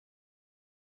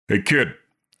Hey, kid,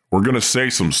 we're gonna say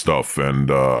some stuff, and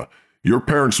your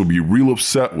parents will be real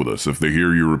upset with us if they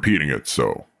hear you repeating it,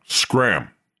 so scram.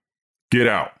 Get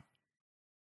out.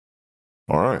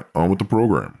 All right, on with the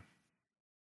program.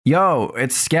 Yo,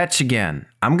 it's Sketch again.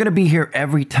 I'm gonna be here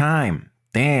every time.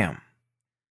 Damn.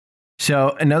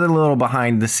 So, another little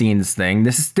behind the scenes thing.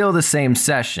 This is still the same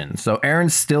session, so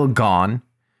Aaron's still gone.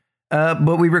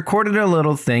 But we recorded a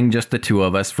little thing, just the two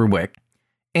of us, for Wick.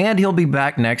 And he'll be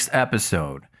back next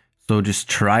episode. So just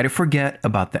try to forget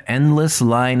about the endless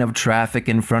line of traffic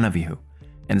in front of you.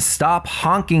 And stop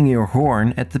honking your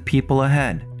horn at the people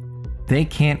ahead. They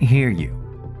can't hear you.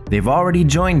 They've already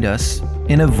joined us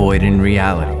in avoiding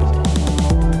reality.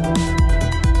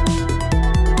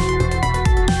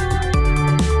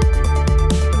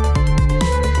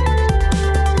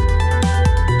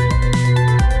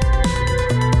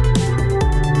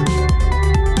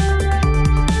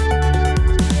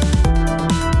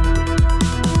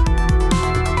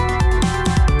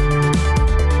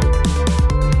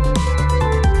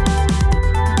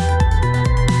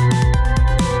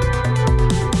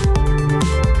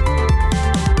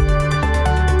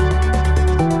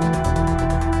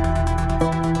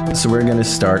 So we're going to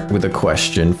start with a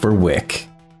question for Wick.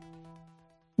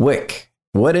 Wick,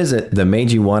 what is it that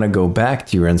made you want to go back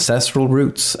to your ancestral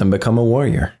roots and become a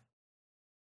warrior?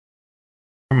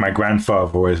 My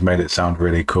grandfather always made it sound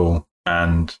really cool,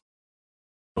 and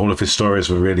all of his stories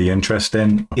were really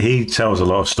interesting. He tells a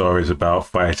lot of stories about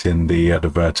fighting the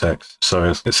Vertex, so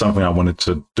it's something I wanted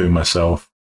to do myself,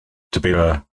 to be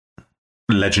a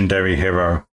legendary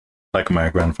hero like my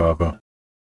grandfather.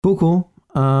 Cool.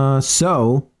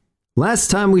 So,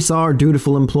 last time we saw our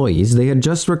dutiful employees, they had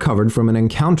just recovered from an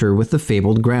encounter with the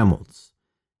fabled Gramolds,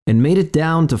 and made it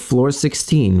down to floor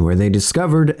 16, where they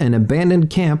discovered an abandoned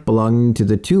camp belonging to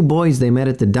the two boys they met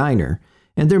at the diner,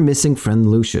 and their missing friend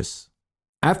Lucius.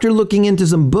 After looking into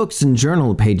some books and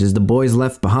journal pages the boys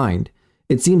left behind,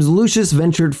 it seems Lucius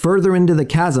ventured further into the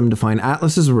chasm to find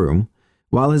Atlas's room,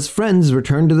 while his friends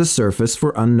returned to the surface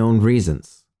for unknown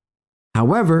reasons.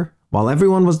 However, while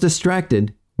everyone was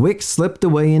distracted, Wick slipped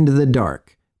away into the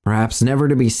dark, perhaps never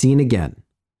to be seen again.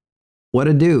 What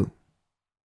to do?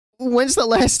 When's the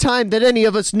last time that any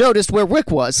of us noticed where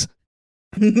Wick was?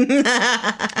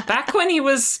 Back when he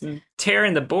was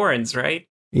tearing the boards, right?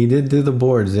 He did do the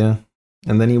boards, yeah.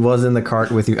 And then he was in the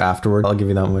cart with you afterward, I'll give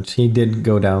you that much. He did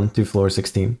go down to floor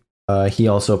 16. He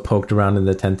also poked around in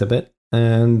the tent a bit,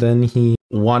 and then he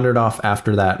wandered off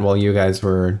after that while you guys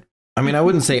were... I mean, I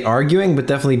wouldn't say arguing, but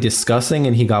definitely discussing,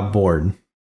 and he got bored.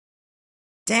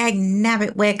 Dag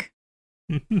nabbit, Wick.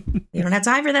 You don't have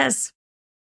time for this.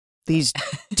 These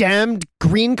damned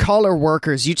green-collar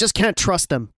workers, you just can't trust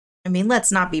them. I mean,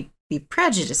 let's not be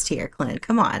prejudiced here, Clint.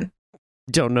 Come on.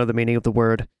 Don't know the meaning of the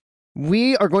word.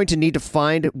 We are going to need to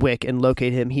find Wick and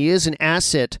locate him. He is an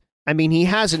asset. I mean, he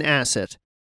has an asset.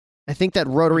 I think that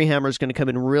rotary hammer is going to come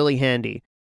in really handy.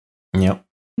 Yep.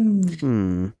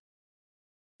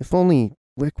 If only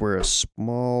Wick were a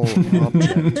small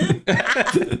object.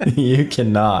 You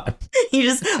cannot. He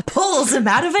just pulls him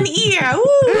out of an ear.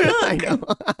 Ooh, I know.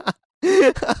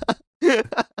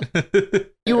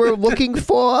 You were looking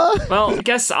for? Well, I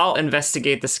guess I'll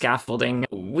investigate the scaffolding.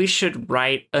 We should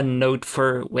write a note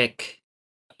for Wick.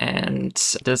 And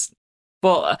just...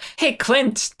 Well, hey,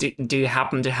 Clint, do you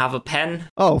happen to have a pen?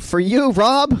 Oh, for you,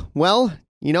 Rob? Well,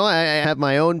 you know, I have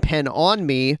my own pen on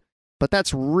me, but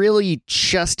that's really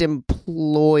just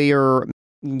employer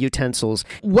utensils.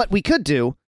 What we could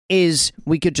do is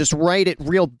we could just write it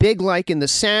real big like in the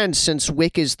sand, since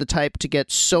Wick is the type to get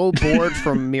so bored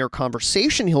from mere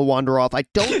conversation he'll wander off. I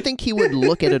don't think he would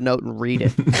look at a note and read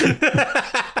it.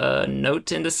 A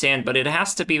note in the sand, but it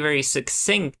has to be very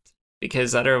succinct,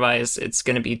 because otherwise it's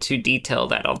going to be too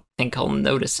detailed that I'll think I'll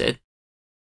notice it.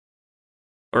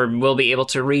 Or we'll be able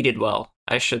to read it well,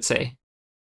 I should say.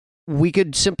 We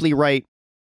could simply write,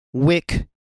 Wick,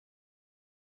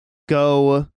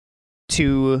 go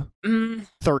to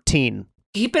 13.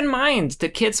 Keep in mind, the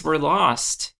kids were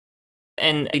lost,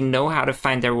 and they know how to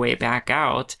find their way back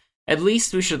out. At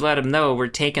least we should let them know we're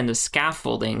taking the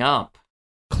scaffolding up.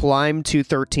 Climb to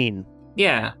 13.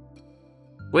 Yeah.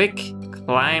 Wick,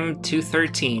 climb to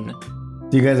 13.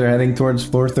 You guys are heading towards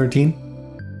floor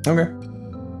 13? Okay.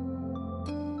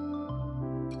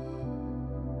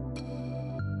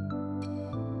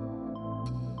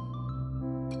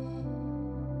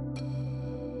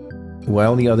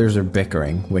 While the others are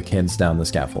bickering, Wick heads down the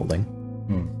scaffolding.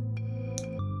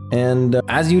 And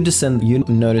as you descend, you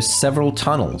notice several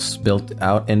tunnels built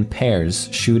out in pairs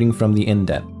shooting from the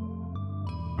indent.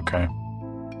 Okay.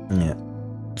 Yeah.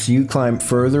 So you climb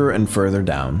further and further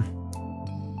down.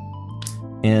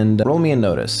 And roll me a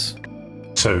notice.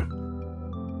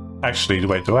 2. Actually,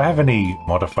 wait, do I have any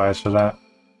modifiers for that?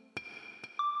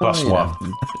 Plus yeah.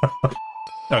 1.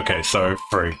 Okay, so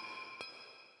 3.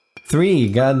 3,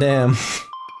 goddamn.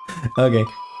 Okay,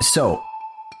 so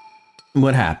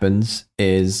what happens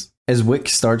is as Wick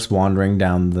starts wandering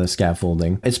down the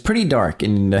scaffolding, it's pretty dark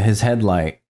and his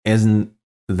headlight isn't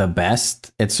the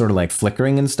best. It's sort of like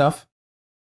flickering and stuff.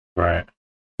 Right.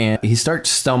 And he starts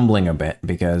stumbling a bit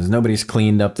because nobody's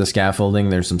cleaned up the scaffolding.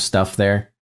 There's some stuff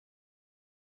there.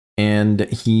 And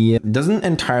he doesn't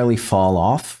entirely fall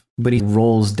off, but he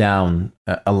rolls down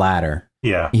a ladder.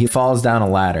 Yeah. He falls down a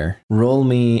ladder. Roll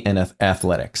me an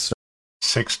athletics.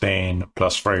 16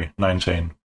 plus 3,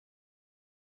 19.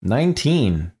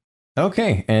 19.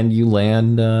 Okay, and you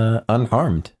land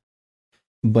unharmed.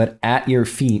 But at your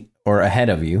feet, or ahead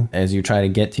of you, as you try to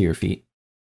get to your feet,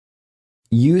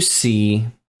 you see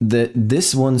that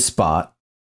this one spot,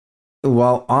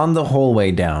 while on the whole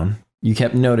way down, you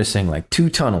kept noticing like 2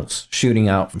 tunnels shooting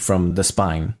out from the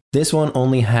spine. This one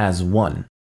only has 1.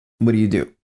 What do you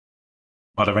do?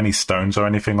 Are there any stones or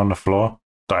anything on the floor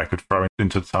that I could throw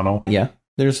into the tunnel? Yeah,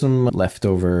 there's some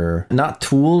leftover, not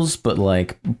tools, but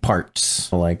like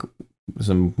parts, like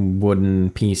some wooden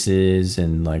pieces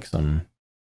and like some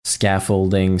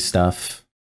scaffolding stuff.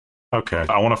 Okay,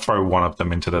 I want to throw one of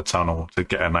them into the tunnel to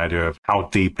get an idea of how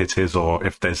deep it is or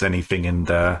if there's anything in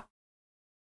there.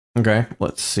 Okay,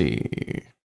 let's see.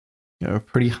 You have a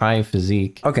pretty high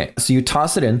physique. Okay, so you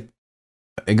toss it in.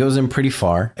 It goes in pretty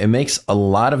far. It makes a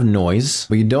lot of noise,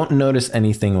 but you don't notice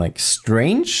anything like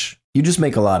strange. You just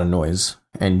make a lot of noise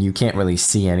and you can't really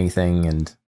see anything.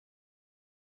 And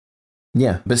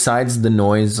yeah, besides the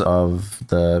noise of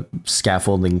the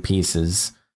scaffolding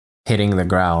pieces hitting the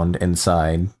ground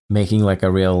inside, making like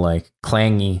a real like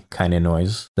clangy kind of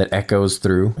noise that echoes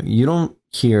through, you don't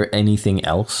hear anything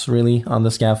else really on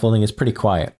the scaffolding. It's pretty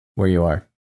quiet where you are.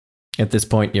 At this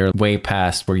point, you're way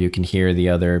past where you can hear the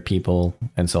other people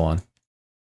and so on.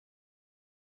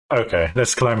 Okay,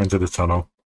 let's climb into the tunnel.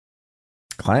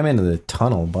 Climb into the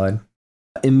tunnel, bud.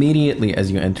 Immediately as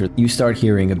you enter, you start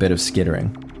hearing a bit of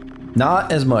skittering.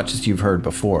 Not as much as you've heard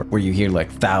before, where you hear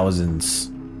like thousands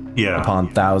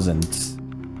upon thousands.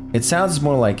 It sounds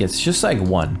more like it's just like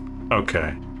one.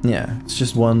 Okay. Yeah, it's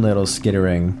just one little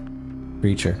skittering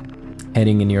creature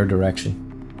heading in your direction.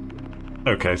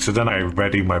 Okay, so then I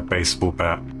ready my baseball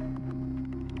bat.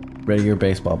 Ready your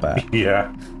baseball bat.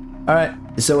 Yeah. All right,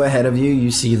 so ahead of you,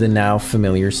 you see the now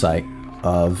familiar sight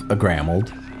of a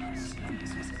Gramold.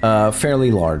 A fairly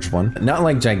large one. Not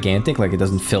like gigantic, like it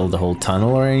doesn't fill the whole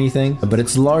tunnel or anything, but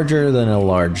it's larger than a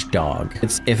large dog.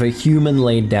 It's if a human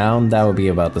laid down, that would be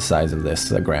about the size of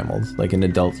this, a Gramold, like an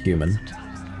adult human.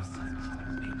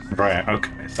 Right,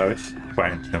 okay, so it's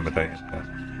quite intimidating.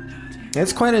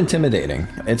 It's quite intimidating.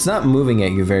 It's not moving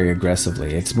at you very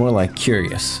aggressively. It's more like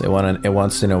curious. It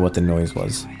wants to know what the noise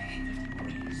was.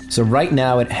 So right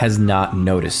now it has not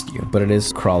noticed you, but it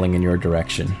is crawling in your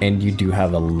direction, and you do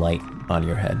have a light on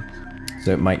your head,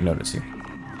 so it might notice you. Do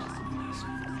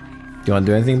you want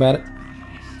to do anything about it?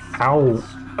 How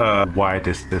wide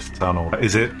is this tunnel?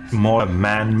 Is it more a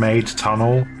man-made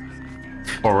tunnel,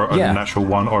 or a natural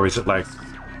one, or is it like...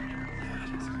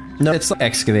 No, it's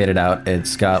excavated out.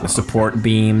 It's got support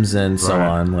beams and so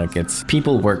on. Like it's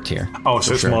people worked here. Oh,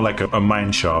 so it's more like a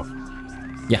mine shaft.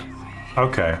 Yeah.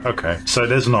 Okay. So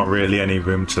there's not really any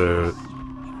room to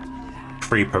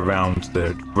creep around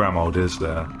the Gramold, is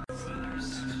there?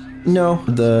 No,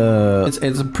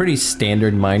 it's a pretty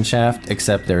standard mine shaft,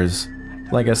 except there's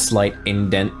like a slight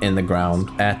indent in the ground.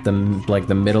 At the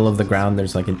middle of the ground,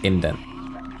 there's like an indent.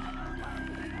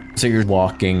 So you're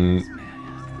walking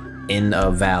in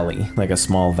a valley, like a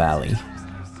small valley,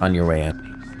 on your way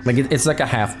in. Like it's like a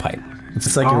half pipe. It's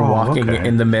just like you're walking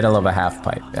in the middle of a half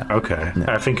pipe. Yeah. Okay. Yeah.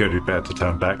 I think it would be better to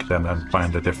turn back then and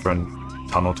find a different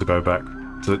tunnel to go back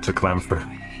to climb through.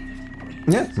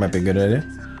 Yeah, might be a good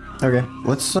idea. Okay,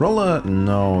 let's roll a...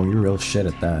 No, you're real shit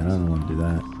at that. I don't want to do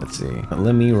that. Let's see.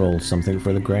 Let me roll something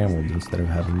for the Gramold instead of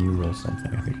having you roll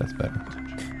something. I think that's better.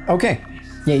 Okay.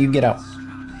 Yeah, you get out.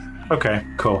 Okay,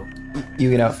 cool. You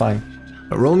get out fine.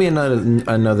 Roll me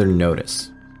another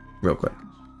notice, real quick.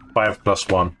 5 plus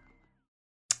 1.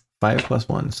 5 plus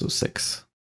 1, so 6.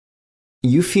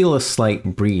 You feel a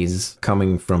slight breeze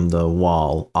coming from the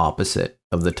wall opposite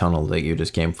of the tunnel that you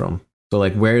just came from. So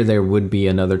like where there would be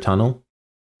another tunnel,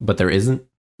 but there isn't,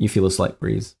 you feel a slight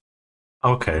breeze.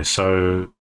 Okay,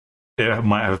 so it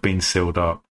might have been sealed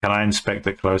up. Can I inspect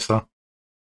it closer?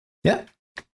 Yeah.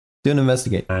 Do an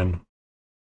investigate. And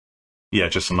yeah,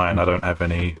 just a 9. I don't have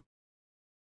any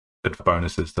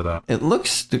bonuses to that. It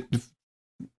looks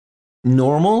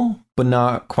normal, but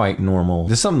not quite normal.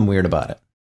 There's something weird about it.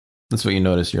 That's what you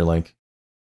notice. You're like,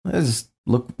 this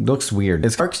looks weird.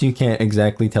 It's dark, so you can't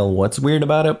exactly tell what's weird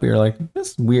about it, but you're like,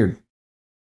 this is weird.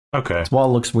 Okay. This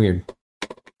wall looks weird.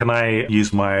 Can I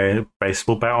use my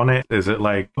baseball bat on it? Is it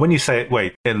like, when you say it,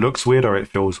 wait, it looks weird or it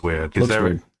feels weird? Looks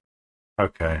weird.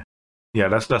 Okay. Yeah,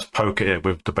 let's poke at it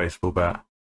with the baseball bat.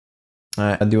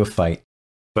 I'll do a fight.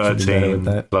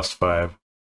 13 plus 5.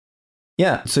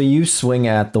 Yeah, so you swing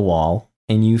at the wall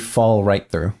and you fall right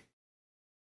through.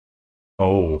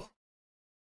 Oh.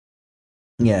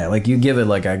 Yeah, like you give it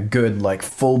like a good like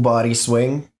full body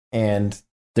swing and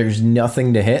there's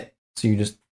nothing to hit, so you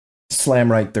just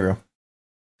slam right through.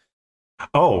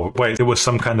 Oh, wait, it was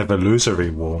some kind of illusory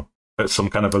wall. It's some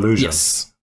kind of illusion.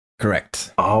 Yes.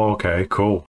 Correct. Oh, okay,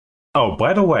 cool. Oh,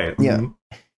 by the way, yeah.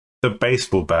 The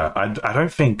baseball bat, I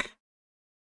don't think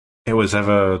it was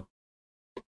ever...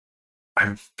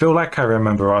 I feel like I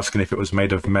remember asking if it was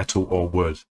made of metal or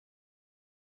wood.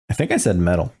 I think I said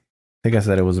metal. I think I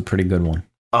said it was a pretty good one.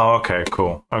 Oh, okay,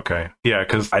 cool. Okay. Yeah,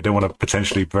 because I don't want to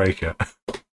potentially break it.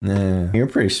 Nah, you're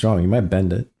pretty strong. You might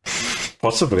bend it.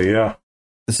 Possibly, yeah.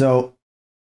 So,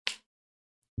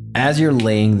 as you're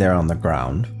laying there on the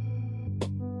ground,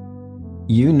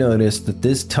 you notice that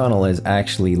this tunnel is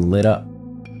actually lit up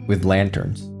with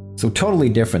lanterns. So totally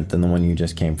different than the one you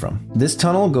just came from. This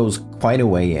tunnel goes quite a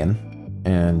way in,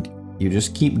 and you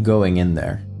just keep going in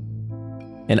there.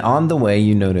 And on the way,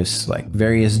 you notice like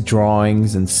various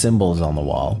drawings and symbols on the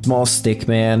wall. Small stick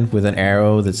man with an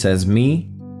arrow that says me,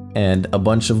 and a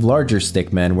bunch of larger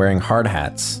stick men wearing hard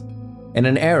hats, and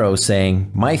an arrow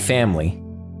saying my family.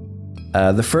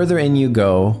 The further in you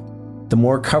go, the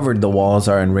more covered the walls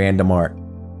are in random art.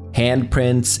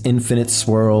 Handprints, infinite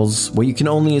swirls, what you can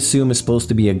only assume is supposed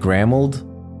to be a Gramold,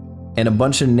 and a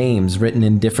bunch of names written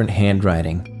in different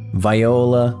handwriting.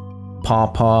 Viola,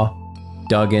 Pawpaw,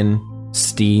 Duggan,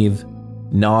 Steve,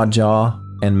 Gnawjaw,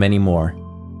 and many more.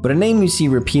 But a name you see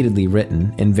repeatedly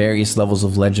written in various levels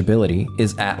of legibility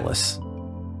is Atlas.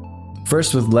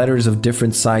 First with letters of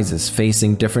different sizes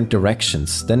facing different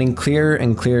directions, then in clearer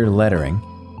and clearer lettering,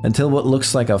 until what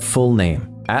looks like a full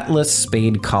name, Atlas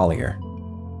Spade Collier,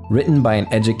 written by an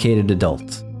educated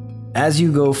adult. As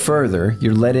you go further,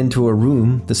 you're led into a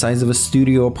room the size of a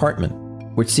studio apartment,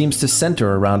 which seems to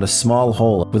center around a small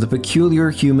hole with a peculiar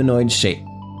humanoid shape.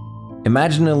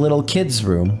 Imagine a little kid's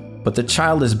room, but the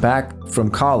child is back from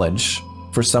college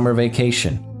for summer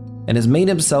vacation and has made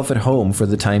himself at home for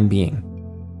the time being.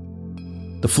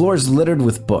 The floor is littered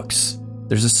with books.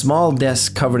 There's a small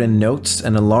desk covered in notes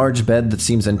and a large bed that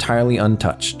seems entirely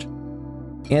untouched,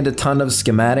 and a ton of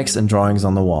schematics and drawings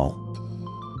on the wall.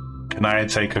 Can I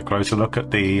take a closer look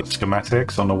at the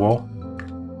schematics on the wall?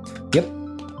 Yep.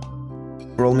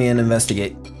 Roll me an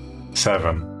investigate.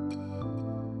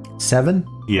 7. 7?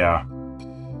 Yeah.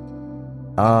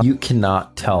 You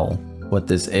cannot tell what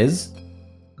this is,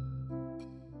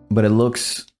 but it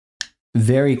looks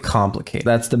very complicated.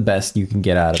 That's the best you can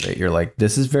get out of it. You're like,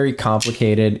 this is very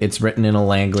complicated. It's written in a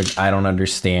language I don't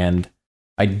understand.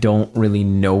 I don't really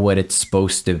know what it's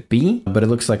supposed to be, but it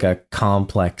looks like a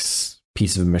complex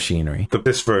piece of machinery.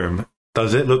 This room,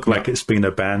 does it look like it's been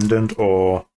abandoned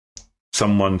or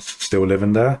someone's still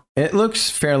living there? It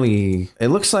looks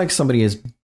like somebody has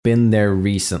been there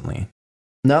recently.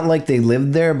 Not like they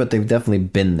lived there, but they've definitely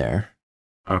been there.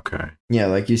 Okay. Yeah,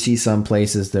 like you see some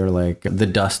places they're like the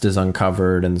dust is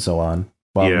uncovered and so on.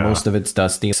 While most of it's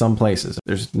dusty. Some places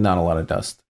there's not a lot of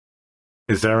dust.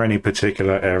 Is there any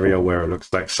particular area where it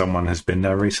looks like someone has been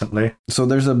there recently? So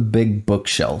there's a big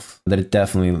bookshelf that it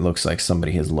definitely looks like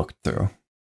somebody has looked through.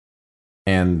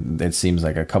 And it seems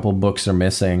like a couple books are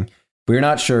missing. We're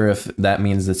not sure if that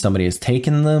means that somebody has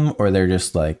taken them or they're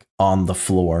just like on the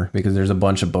floor, because there's a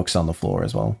bunch of books on the floor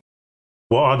as well.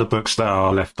 What are the books that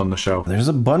are left on the shelf? There's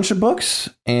a bunch of books,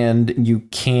 and you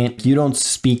don't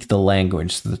speak the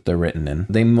language that they're written in.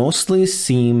 They mostly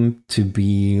seem to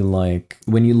be like,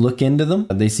 when you look into them,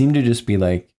 they seem to just be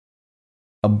like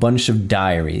a bunch of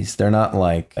diaries. They're not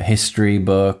like history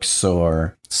books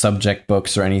or subject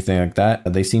books or anything like that.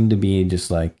 They seem to be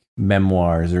just like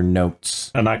memoirs or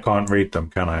notes. And I can't read them,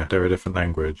 can I? They're a different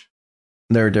language.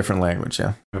 They're a different language,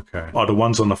 yeah. Okay. Are the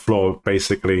ones on the floor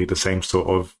basically the same sort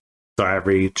of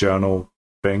diary journal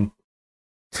thing?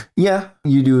 Yeah,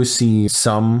 you do see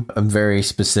some very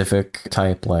specific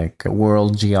type, like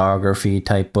world geography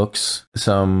type books,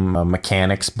 some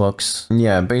mechanics books.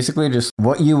 Yeah, basically just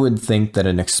what you would think that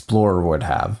an explorer would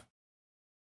have.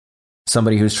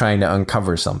 Somebody who's trying to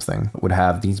uncover something would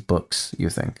have these books, you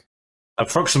think.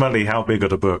 Approximately how big are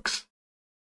the books?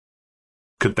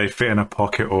 Could they fit in a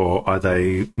pocket, or are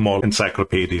they more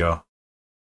encyclopedia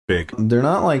big? They're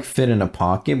not like fit in a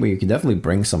pocket, but you can definitely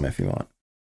bring some if you want.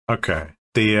 Okay.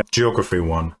 The geography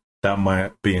one, that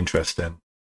might be interesting.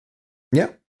 Yeah.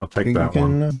 I'll take You that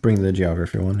can one. bring the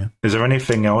geography one, yeah. Is there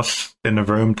anything else in the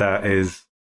room that is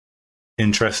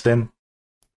interesting?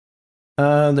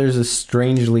 There's a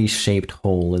strangely shaped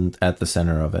hole at the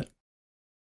center of it.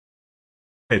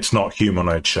 It's not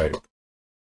humanoid shape.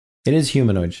 It is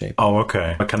humanoid shaped. Oh,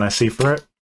 okay. Can I see through it?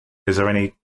 Is there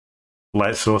any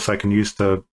light source I can use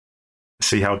to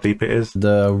see how deep it is?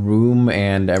 The room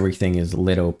and everything is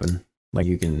lit open, like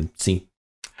you can see.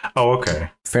 Oh, okay.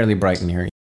 Fairly bright in here.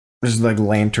 There's like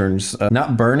lanterns,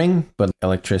 not burning, but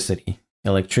electricity.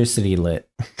 Electricity lit.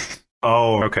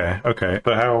 Oh, okay, okay.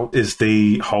 But how is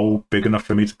the hole big enough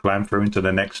for me to climb through into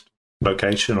the next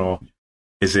location, or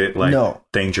is it like No.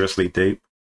 dangerously deep?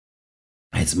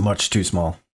 It's much too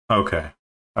small. Okay,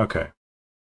 okay.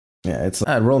 Yeah, it's.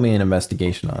 Roll me an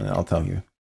investigation on it. I'll tell you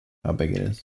how big it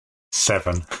is.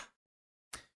 7.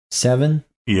 7?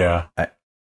 Yeah.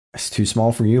 It's too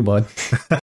small for you, bud.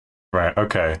 Right,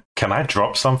 okay. Can I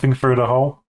drop something through the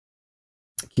hole?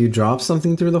 You drop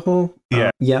something through the hole?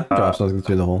 Yeah. Yeah, drop something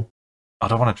through the hole. I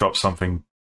don't want to drop something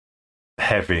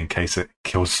heavy in case it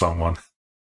kills someone.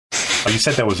 Oh, you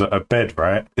said there was a bed,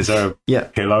 right? Is there a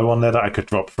pillow on there that I could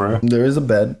drop through? There is a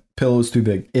bed. Pillow's too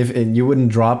big. If you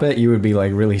wouldn't drop it, you would be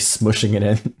like really smushing it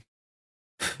in.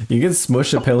 You can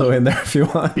smush a pillow in there if you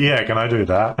want. Yeah, can I do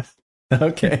that?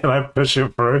 Okay. Can I push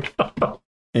it through?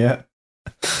 Yeah.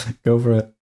 Go for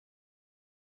it.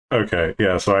 Okay,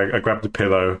 yeah, so I grab the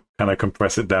pillow and I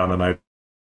compress it down and I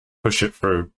push it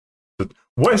through.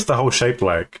 What is the whole shape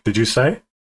like? Did you say?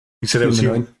 You said it was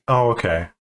humanoid. Oh, okay.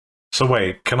 So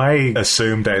wait, can I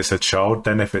assume that it's a child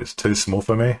then if it's too small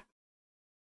for me?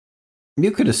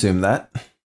 You could assume that.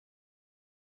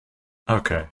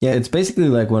 Okay. Yeah, it's basically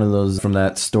like one of those from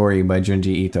that story by Junji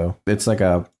Ito. It's like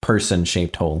a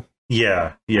person-shaped hole.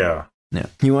 Yeah, yeah. Yeah.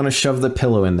 You want to shove the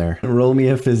pillow in there. Roll me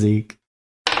a physique.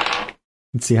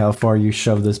 Let's see how far you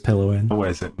shove this pillow in. What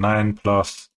is it? 9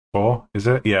 plus 4, is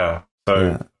it? Yeah. So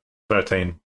Yeah.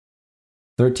 13.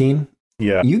 13?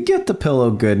 Yeah. You get the pillow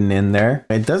good and in there.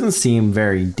 It doesn't seem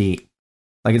very deep.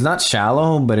 Like, it's not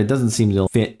shallow, but it doesn't seem to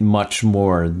fit much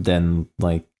more than,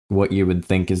 like, what you would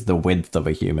think is the width of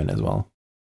a human as well.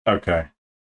 Okay.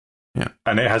 Yeah.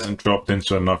 And it hasn't dropped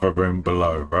into another room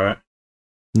below, right?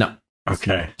 No.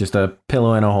 Okay. Just a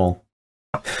pillow in a hole.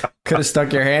 Could have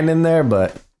stuck your hand in there,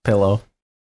 but pillow.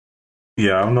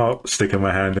 Yeah, I'm not sticking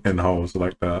my hand in holes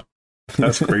like that.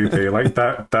 That's creepy. Like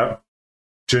that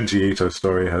Junji Ito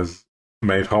story has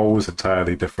made holes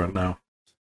entirely different now.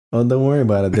 Oh, don't worry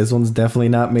about it. This one's definitely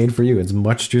not made for you. It's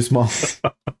much too small.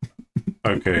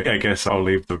 Okay, I guess I'll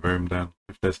leave the room then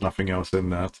if there's nothing else in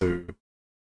there to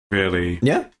really.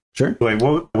 Yeah, sure. Wait,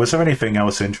 was there anything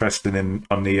else interesting in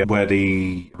on the where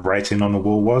the writing on the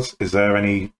wall was? Is there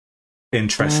any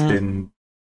interesting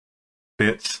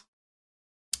bits?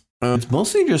 It's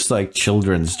mostly just like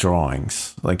children's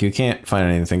drawings. Like you can't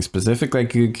find anything specific.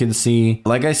 Like you can see,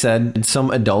 like I said, some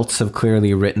adults have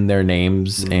clearly written their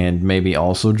names and maybe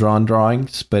also drawn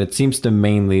drawings, but it seems to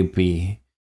mainly be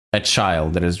a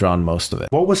child that has drawn most of it.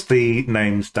 What was the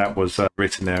names that was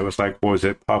written there? It was like, what was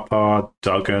it? Papa,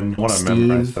 Duggan. I want to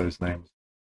memorize those names.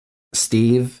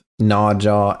 Steve,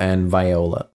 Gnawjaw, and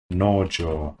Viola.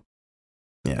 Gnawjaw.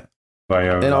 Yeah.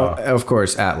 Viola. And of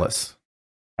course, Atlas.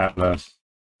 Atlas.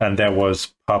 And there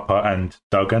was Papa and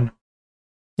Duggan?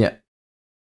 Yeah.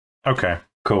 Okay,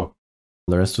 cool.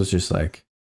 The rest was just like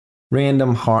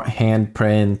random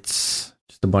handprints,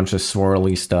 just a bunch of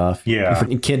swirly stuff. Yeah. If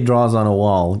a kid draws on a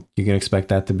wall, you can expect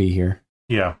that to be here.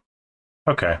 Yeah.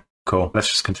 Okay, cool.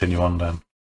 Let's just continue on then.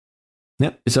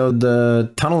 Yep. So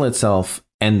the tunnel itself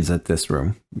ends at this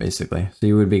room, basically. So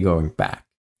you would be going back.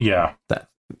 Yeah.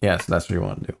 Yes, that's what you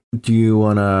want to do. Do you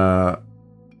want to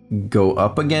go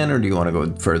up again, or do you want to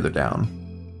go further down?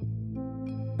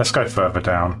 Let's go further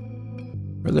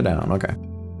down. Further down, okay.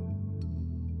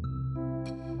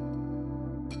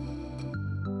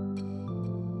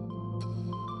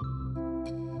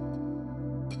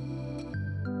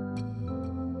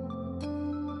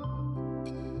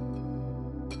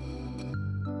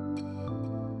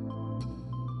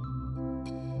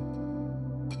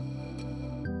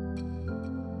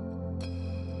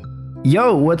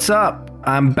 Yo, what's up?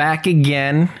 I'm back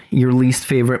again, your least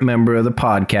favorite member of the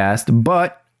podcast,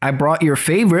 but I brought your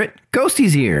favorite.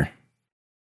 Ghosty's here.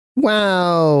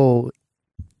 Wow.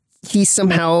 He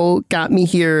somehow got me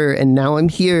here, and now I'm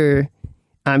here.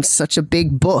 I'm such a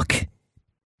big book.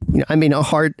 You know, I mean, a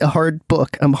hard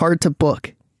book. I'm hard to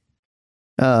book.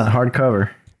 Hardcover.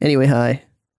 Anyway, hi.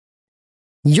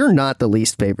 You're not the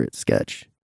least favorite sketch.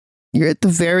 You're at the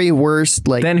very worst.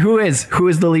 Like, Then who is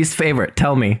the least favorite?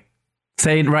 Tell me.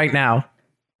 Say it right now.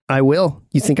 I will.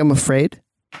 You think I'm afraid?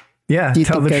 Yeah, Do you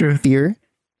tell think the I truth. fear?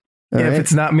 All Yeah, right. if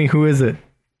it's not me, who is it?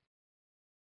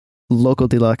 Local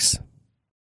Deluxe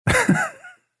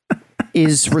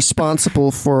is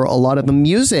responsible for a lot of the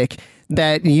music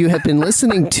that you have been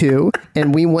listening to,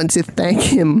 and we want to thank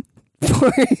him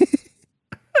for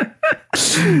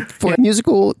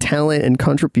musical talent and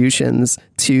contributions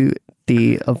to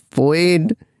the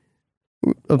Avoid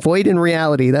in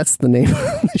Reality. That's the name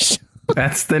of the show.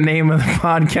 That's the name of the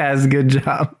podcast. Good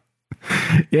job.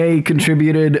 Yeah, he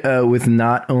contributed with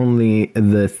not only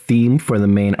the theme for the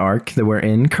main arc that we're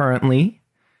in currently,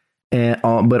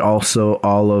 but also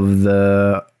all of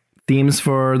the themes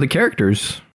for the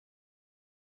characters.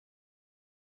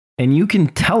 And you can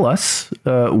tell us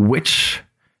which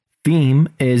theme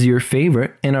is your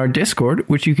favorite in our Discord,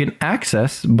 which you can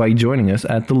access by joining us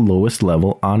at the lowest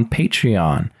level on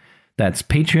Patreon. That's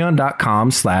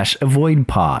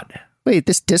patreon.com/avoidpod. Wait,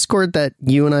 this Discord that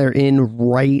you and I are in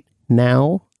right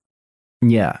now?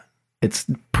 Yeah, it's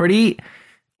pretty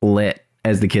lit,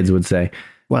 as the kids would say.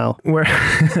 Wow. We're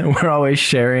always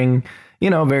sharing,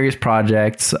 various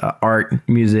projects, art,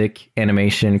 music,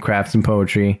 animation, crafts, and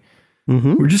poetry.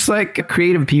 Mm-hmm. We're just like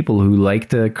creative people who like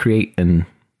to create and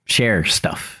share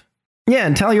stuff. Yeah,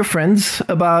 and tell your friends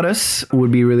about us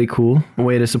would be really cool. A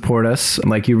way to support us.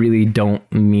 Like, you really don't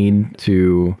need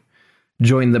to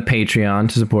join the Patreon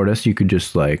to support us. You could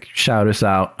just shout us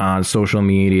out on social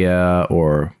media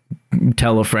or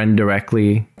tell a friend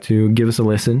directly to give us a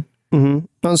listen. Mm-hmm.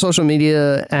 On social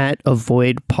media at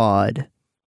AvoidPod.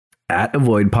 At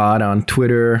AvoidPod on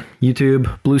Twitter,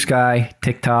 YouTube, Blue Sky,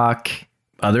 TikTok,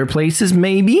 other places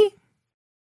maybe.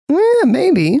 Yeah,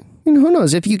 maybe. Who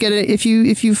knows? If you get it, if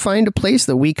you find a place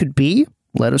that we could be,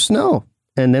 let us know,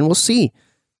 and then we'll see.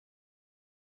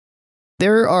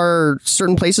 There are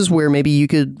certain places where maybe you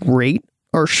could rate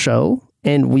our show,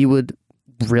 and we would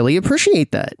really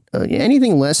appreciate that.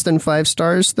 Anything less than 5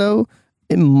 stars, though,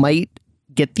 it might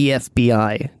get the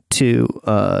FBI to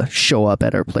show up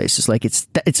at our places. Like, it's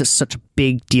such a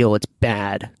big deal. It's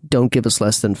bad. Don't give us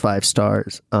less than 5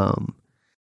 stars.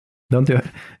 Don't do it.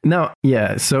 No,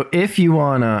 yeah. So if you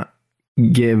want to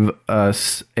give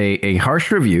us a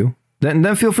harsh review, then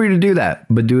feel free to do that.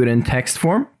 But do it in text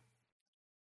form.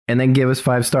 And then give us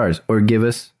 5 stars or give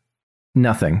us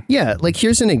nothing. Yeah, like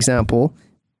here's an example.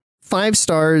 5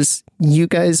 stars, you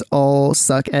guys all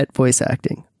suck at voice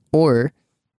acting. Or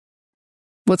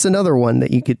what's another one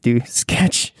that you could do?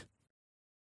 Sketch.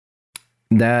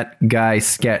 That guy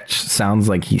Sketch sounds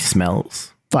like he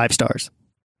smells. 5 stars.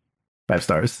 5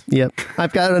 stars. Yep.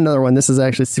 I've got another one. This is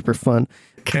actually super fun.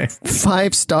 Okay.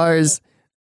 5 stars.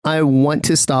 I want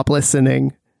to stop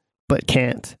listening, but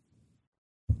can't.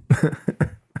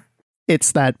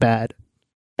 It's that bad.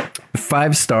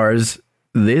 5 stars.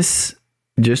 This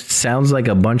just sounds like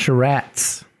a bunch of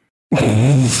rats.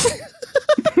 Just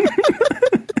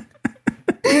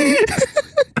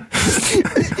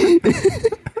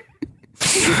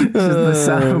the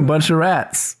sound of a bunch of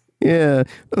rats. Yeah.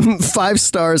 5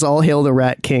 stars, all hail the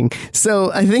Rat King. So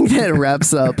I think that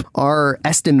wraps up our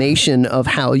estimation of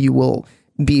how you will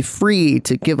be free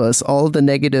to give us all the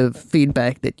negative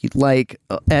feedback that you'd like,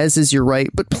 as is your right,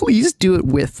 but please do it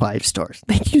with 5 stars.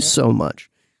 Thank you so much.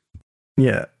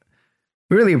 Yeah.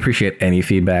 We really appreciate any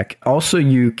feedback. Also,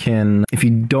 you can, if you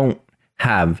don't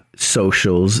have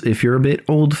socials, if you're a bit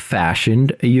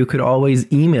old-fashioned, you could always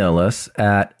email us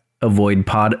at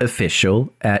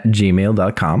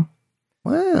avoidpodofficial@gmail.com.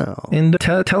 Wow. And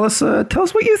tell us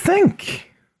what you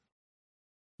think.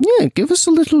 Yeah, give us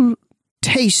a little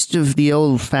taste of the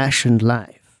old-fashioned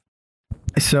life.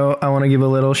 So I want to give a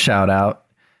little shout out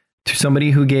to somebody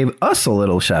who gave us a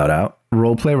little shout out,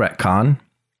 Roleplay Retcon,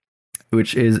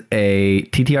 which is a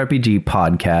TTRPG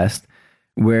podcast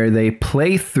where they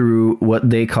play through what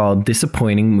they call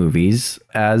disappointing movies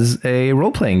as a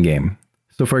role-playing game.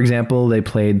 So, for example, they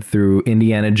played through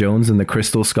Indiana Jones and the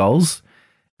Crystal Skulls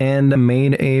and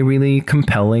made a really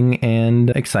compelling and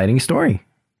exciting story.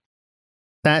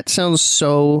 That sounds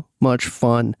so much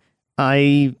fun.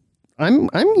 I'm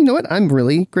you know what? I'm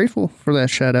really grateful for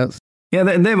that shout out. Yeah,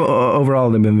 they've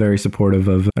been very supportive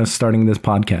of us starting this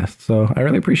podcast. So I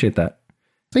really appreciate that.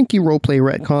 Thank you, Roleplay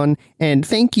Retcon. And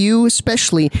thank you,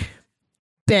 especially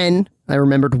Ben. I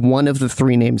remembered one of the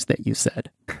 3 names that you said.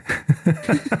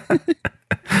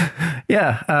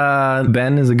 Yeah,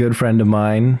 Ben is a good friend of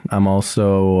mine. I'm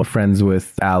also friends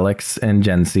with Alex and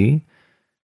Jency.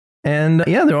 And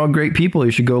yeah, they're all great people.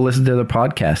 You should go listen to their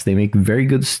podcast. They make very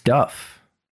good stuff.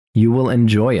 You will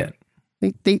enjoy it.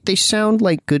 They sound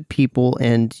like good people,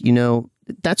 and,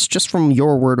 that's just from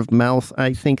your word of mouth.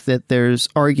 I think that there's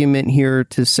argument here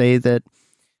to say that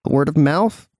word of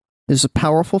mouth is a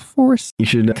powerful force. You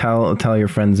should tell your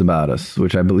friends about us,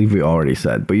 which I believe we already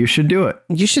said, but you should do it.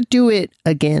 You should do it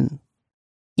again.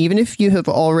 Even if you have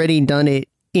already done it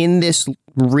in this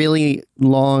really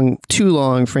long, too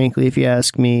long, frankly, if you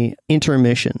ask me,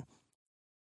 intermission.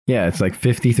 Yeah, it's like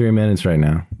 53 minutes right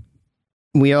now.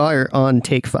 We are on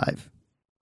take 5.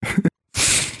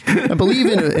 I believe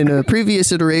in a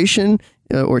previous iteration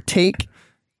or take,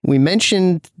 we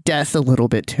mentioned death a little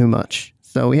bit too much.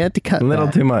 So we had to cut a little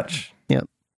that. too much. Yep.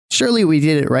 Surely we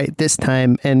did it right this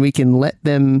time, and we can let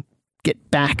them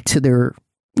get back to their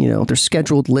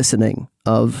scheduled listening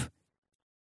of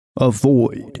A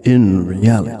Void in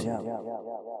Reality.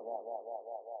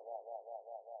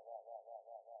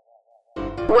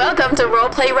 Welcome to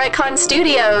Roleplay Retcon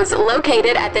Studios,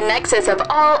 located at the nexus of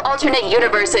all alternate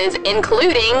universes,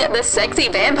 including the sexy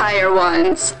vampire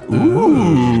ones.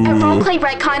 Ooh. At Roleplay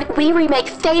Retcon, we remake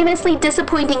famously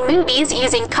disappointing movies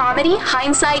using comedy,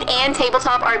 hindsight, and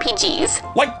tabletop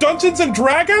RPGs. Like Dungeons and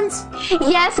Dragons?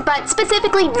 Yes, but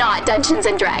specifically not Dungeons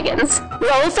and Dragons.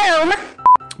 Roll film!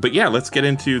 But yeah, let's get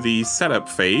into the setup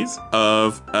phase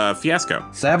of Fiasco.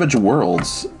 Savage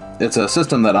Worlds. It's a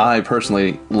system that I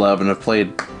personally love and have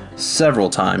played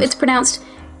several times. It's pronounced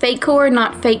fake core,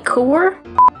 not fake core.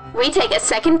 We take a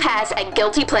second pass at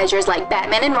guilty pleasures like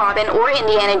Batman and Robin or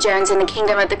Indiana Jones and the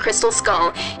Kingdom of the Crystal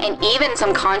Skull, and even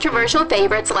some controversial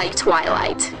favorites like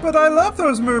Twilight. But I love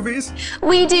those movies.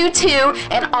 We do too,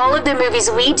 and all of the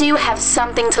movies we do have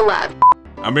something to love.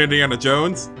 I'm Indiana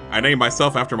Jones. I named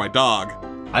myself after my dog.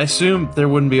 I assumed there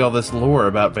wouldn't be all this lore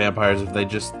about vampires if they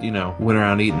just, went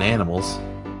around eating animals.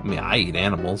 I mean, I eat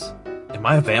animals. Am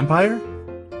I a vampire?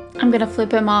 I'm gonna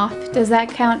flip him off. Does that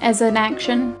count as an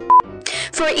action?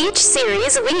 For each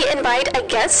series, we invite a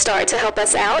guest star to help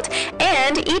us out,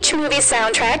 and each movie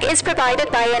soundtrack is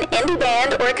provided by an indie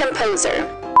band or composer.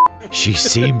 She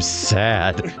seems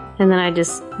sad. And then I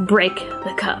just break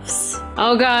the cuffs.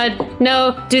 Oh god,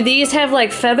 no. Do these have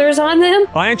like feathers on them?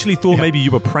 I actually thought maybe you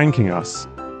were pranking us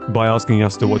by asking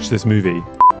us to watch this movie.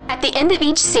 At the end of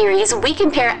each series, we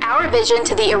compare our vision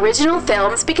to the original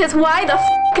films because why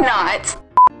the not?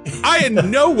 I in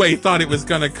no way thought it was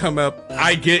gonna come up.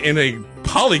 I get in a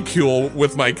polycule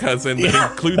with my cousin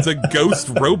that includes a ghost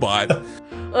robot.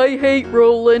 I hate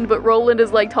Roland, but Roland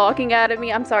is like talking at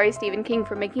me. I'm sorry, Stephen King,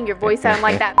 for making your voice sound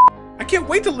like that. I can't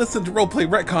wait to listen to Roleplay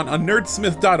Retcon on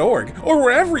nerdsmith.org or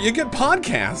wherever you get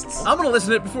podcasts. I'm gonna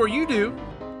listen to it before you do.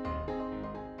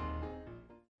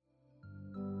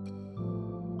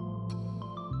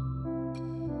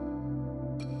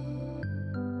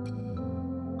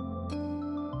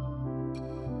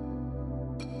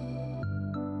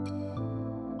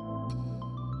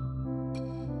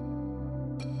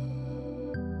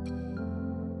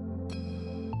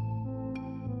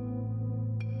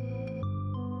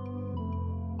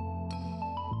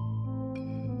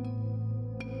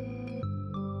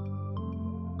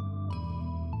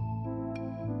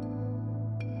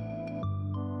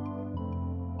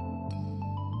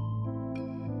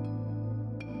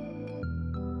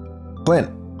 Clint,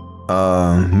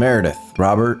 Meredith,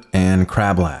 Robert, and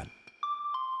Crablad.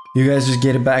 You guys just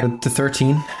get it back to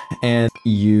 13, and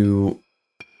you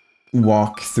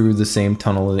walk through the same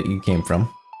tunnel that you came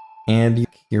from, and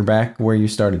you're back where you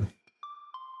started.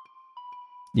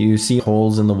 You see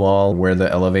holes in the wall where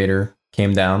the elevator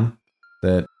came down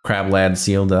that Crablad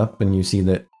sealed up, and you see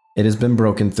that it has been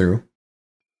broken through,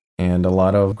 and a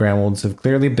lot of Gramwolds have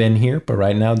clearly been here, but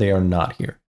right now they are not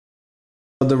here.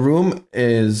 The room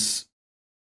is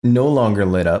no longer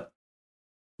lit up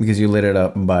because you lit it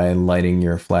up by lighting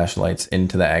your flashlights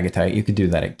into the Agatite. You could do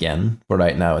that again, but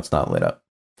right now it's not lit up.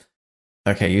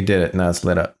 Okay, you did it. Now it's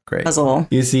lit up. Great. Puzzle.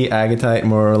 You see Agatite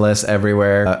more or less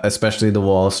everywhere, especially the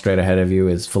wall straight ahead of you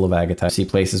is full of Agatite. You see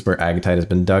places where Agatite has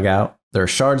been dug out. There are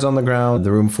shards on the ground.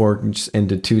 The room forks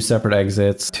into 2 separate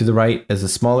exits. To the right is a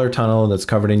smaller tunnel that's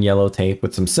covered in yellow tape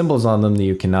with some symbols on them that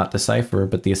you cannot decipher,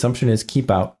 but the assumption is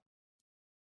keep out.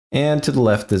 And to the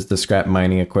left is the scrap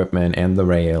mining equipment and the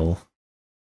rail.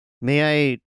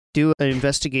 May I do an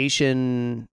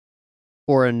investigation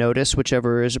or a notice,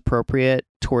 whichever is appropriate,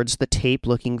 towards the tape,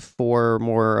 looking for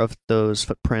more of those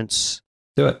footprints?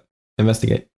 Do it.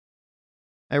 Investigate.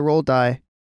 I roll die.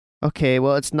 Okay,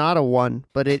 well, it's not a 1,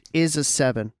 but it is a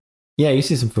 7. Yeah, you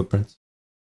see some footprints.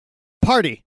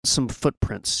 Party! Some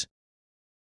footprints.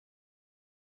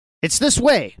 It's this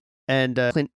way! And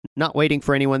Clint, not waiting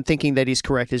for anyone, thinking that he's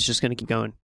correct, is just going to keep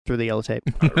going through the yellow tape.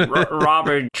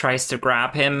 Robert tries to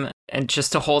grab him and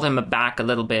just to hold him back a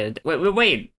little bit.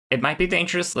 Wait. it might be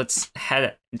dangerous. Let's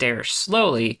head there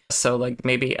slowly. So, like,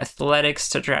 maybe athletics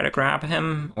to try to grab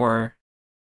him, or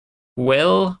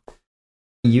will?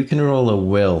 You can roll a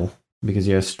will because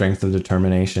you have strength of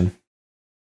determination.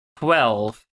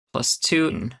 12 plus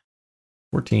 2.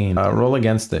 14. Roll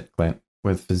against it, Clint,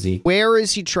 with physique. Where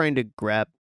is he trying to grab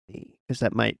me? Because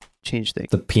that might change things.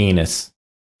 The penis.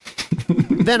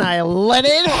 Then I let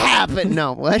it happen.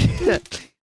 No, what?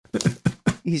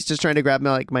 He's just trying to grab me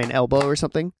like my elbow or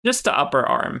something? Just the upper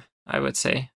arm, I would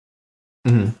say.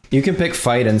 Mm-hmm. You can pick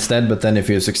fight instead, but then if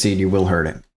you succeed, you will hurt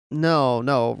him.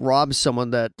 No. Rob's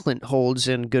someone that Clint holds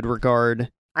in good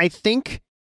regard. I think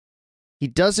he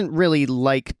doesn't really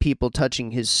like people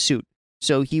touching his suit.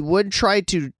 So he would try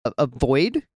to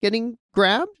avoid getting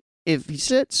grabbed if he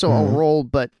sits. So I'll roll,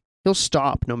 but he'll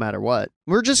stop no matter what.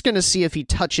 We're just going to see if he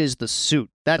touches the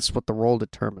suit. That's what the roll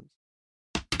determines.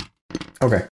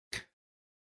 Okay.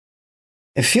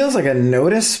 It feels like a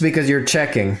notice because you're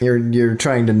checking. You're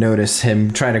trying to notice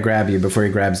him trying to grab you before he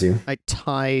grabs you. I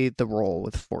tie the roll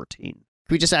with 14. Can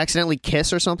we just accidentally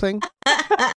kiss or something?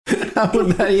 How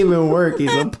would that even work?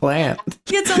 He's a plant.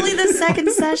 It's only the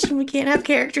second session. We can't have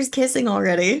characters kissing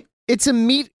already. It's a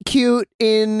meet cute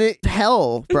in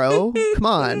hell, bro. Come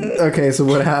on. Okay, so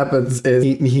what happens is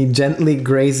he gently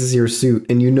grazes your suit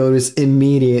and you notice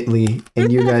immediately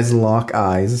and you guys lock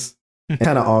eyes.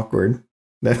 Kind of awkward.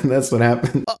 That's what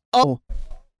happened.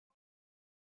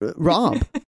 Rob.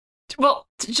 Well,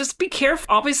 just be careful.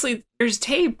 Obviously, there's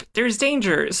tape. There's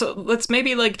danger. So let's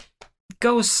maybe, like,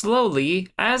 go slowly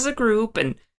as a group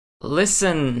and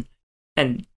listen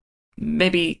and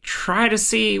maybe try to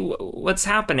see what's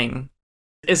happening.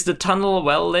 Is the tunnel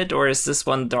well lit or is this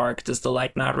one dark? Does the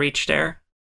light not reach there?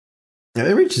 Yeah,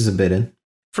 it reaches a bit in.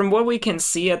 From what we can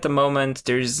see at the moment,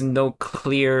 there's no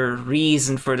clear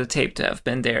reason for the tape to have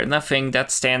been there. Nothing that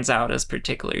stands out as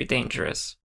particularly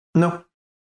dangerous. No.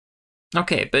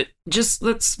 Okay, but just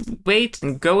let's wait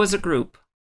and go as a group.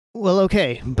 Well,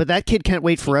 okay, but that kid can't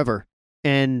wait forever.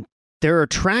 And there are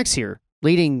tracks here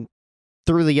leading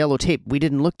through the yellow tape. We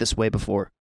didn't look this way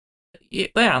before.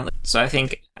 Yeah, so I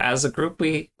think as a group,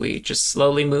 we just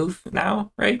slowly move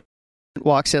now, right?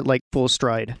 Walks at like full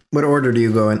stride. What order do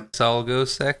you go in? So I'll go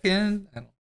second.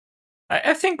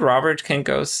 I think Robert can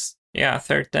go,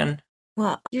 third then.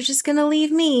 Well, you're just gonna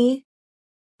leave me.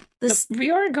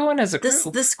 We are going as a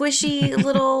group. The squishy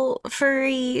little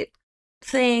furry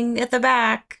thing at the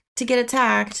back to get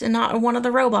attacked and not one of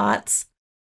the robots.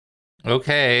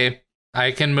 Okay,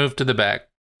 I can move to the back.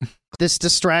 This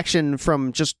distraction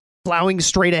from just plowing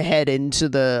straight ahead into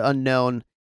the unknown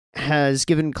has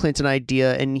given Clint an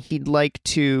idea, and he'd like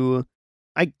to...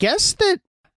 I guess that...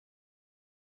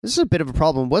 This is a bit of a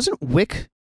problem. Wasn't Wick,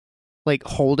 like,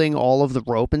 holding all of the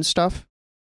rope and stuff?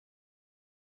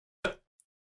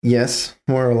 Yes,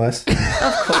 more or less.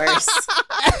 Of course.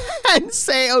 And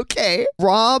say, okay,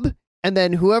 Rob, and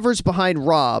then whoever's behind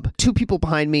Rob, 2 people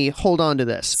behind me, hold on to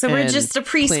this. So we're just a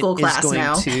preschool Clint class is going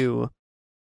now. to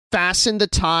fasten the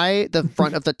tie, the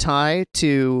front of the tie,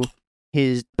 to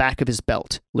his back of his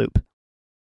belt loop.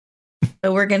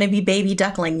 So we're going to be baby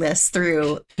duckling this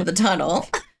through the tunnel.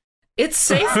 It's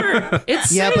safer. It's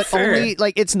safer. But only,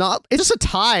 like, it's just a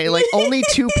tie. Like, only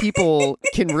 2 people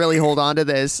can really hold on to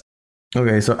this.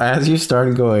 Okay, so as you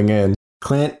start going in,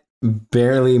 Clint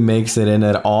barely makes it in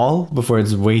at all before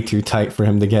it's way too tight for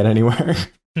him to get anywhere.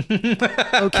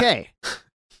 Okay.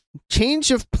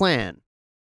 Change of plan.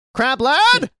 Crab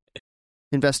lad!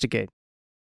 Investigate.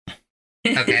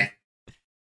 Okay.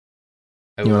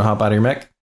 You want to hop out of your mech?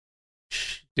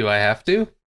 Do I have to?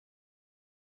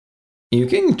 You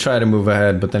can try to move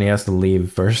ahead, but then he has to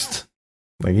leave first.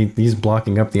 Like, he's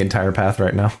blocking up the entire path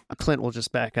right now. Clint will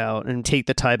just back out and take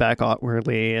the tie back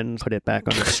awkwardly and put it back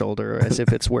on his shoulder as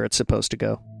if it's where it's supposed to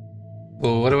go.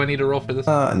 Well, what do I need to roll for this?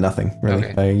 Nothing, really.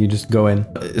 Okay. You just go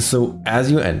in. So, as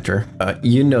you enter,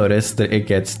 you notice that it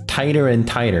gets tighter and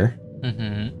tighter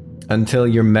until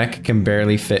your mech can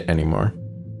barely fit anymore.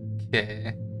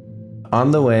 Okay.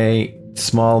 On the way,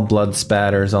 small blood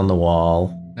spatters on the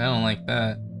wall. I don't like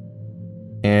that.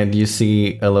 And you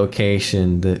see a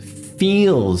location that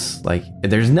feels like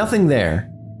there's nothing there,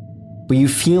 but you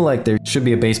feel like there should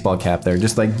be a baseball cap there,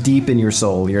 just like deep in your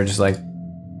soul. You're just like,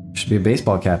 should be a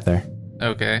baseball cap there.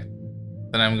 Okay.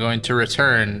 Then I'm going to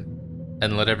return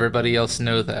and let everybody else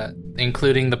know that,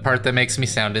 including the part that makes me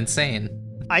sound insane.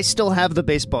 I still have the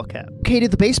baseball cap. Okay, to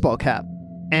the baseball cap.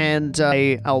 And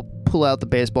I'll pull out the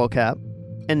baseball cap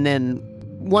and then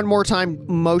one more time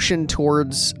motion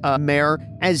towards Mare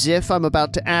as if I'm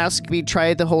about to ask me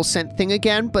try the whole scent thing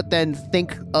again, but then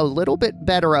think a little bit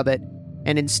better of it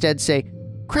and instead say,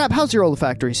 Crab, how's your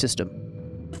olfactory system?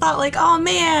 thought like, oh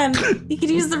man, you could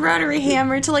use the rotary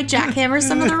hammer to like jackhammer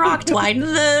some of the rock to widen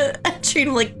the entry.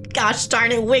 I'm like, gosh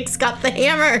darn it, Wick's got the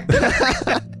hammer.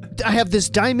 I have this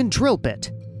diamond drill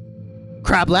bit.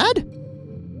 Crab Lad?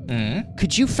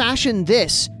 Could you fashion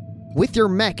this with your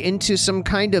mech into some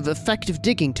kind of effective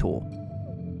digging tool?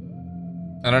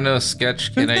 I don't know,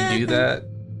 Sketch, can I do that?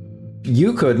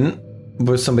 You couldn't,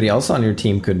 but somebody else on your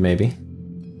team could maybe.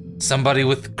 Somebody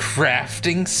with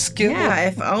crafting skill? Yeah,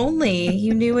 if only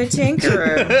you knew a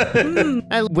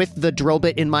tinkerer. With the drill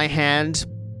bit in my hand,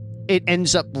 it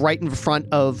ends up right in front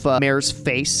of Mare's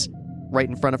face, right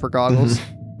in front of her goggles.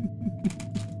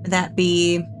 Would that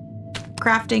be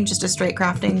crafting, just a straight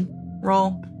crafting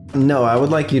roll? No, I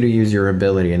would like you to use your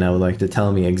ability, and I would like to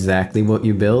tell me exactly what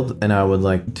you build, and I would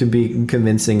like to be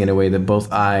convincing in a way that both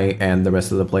I and the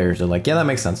rest of the players are like, yeah, that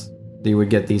makes sense. You would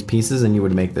get these pieces, and you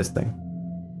would make this thing.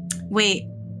 Wait.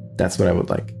 That's what I would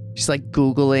like. Just like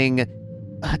Googling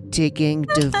a digging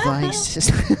device.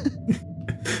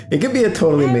 It could be a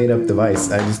totally made-up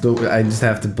device. I just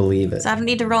have to believe it. So I don't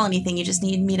need to roll anything, you just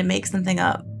need me to make something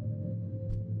up.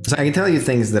 So I can tell you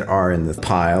things that are in this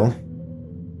pile.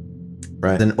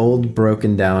 Right, an old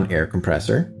broken down air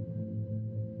compressor.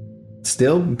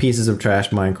 Still pieces of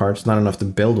trash minecarts, not enough to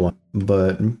build one,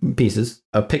 but pieces.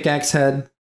 A pickaxe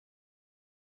head,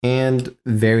 and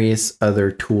various other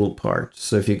tool parts.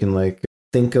 So if you can like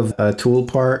think of a tool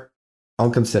part, I'll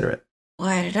consider it.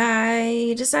 Why did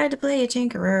I decide to play a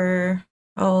tinkerer?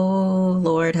 Oh,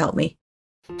 Lord, help me.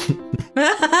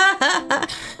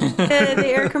 the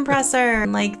air compressor,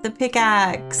 and like the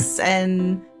pickaxe,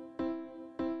 and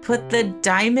put the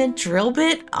diamond drill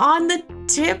bit on the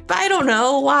tip. I don't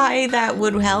know why that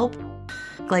would help.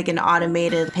 Like an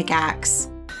automated pickaxe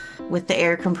with the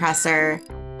air compressor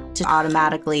to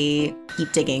automatically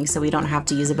keep digging so we don't have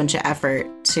to use a bunch of effort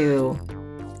to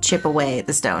chip away at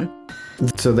the stone.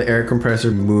 So the air compressor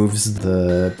moves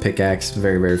the pickaxe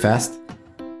very, very fast?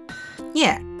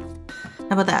 Yeah.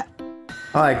 How about that?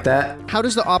 I like that. How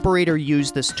does the operator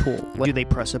use this tool? Do they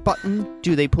press a button?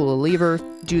 Do they pull a lever?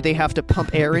 Do they have to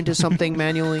pump air into something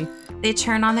manually? They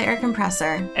turn on the air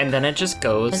compressor. And then it just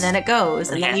goes. And then it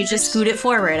goes. And then you just scoot it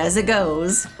forward as it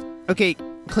goes. Okay,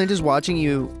 Clint is watching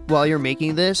you while you're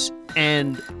making this,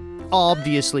 and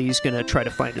obviously he's going to try to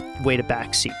find a way to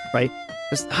backseat, right?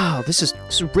 This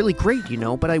is really great,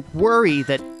 but I worry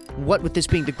that what with this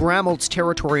being the Gramold's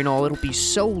territory and all, it'll be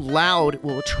so loud it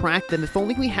will attract them. If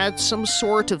only we had some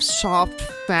sort of soft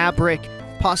fabric,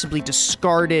 possibly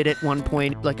discarded at one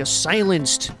point, like a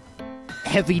silenced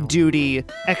heavy-duty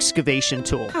excavation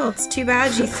tool. Oh, it's too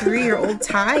bad you threw your old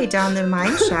tie down the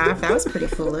mine shaft. That was pretty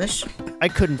foolish. I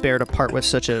couldn't bear to part with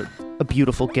such a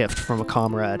beautiful gift from a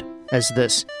comrade as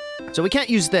this. So we can't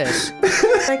use this.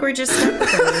 Like we're just stuck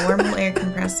with a normal air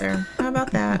compressor. How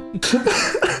about that?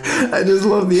 I just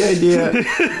love the idea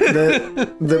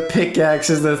that the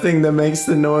pickaxe is the thing that makes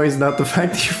the noise, not the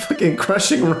fact that you're fucking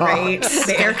crushing rocks. Right.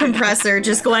 The air compressor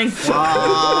just going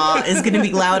 "Wah" is going to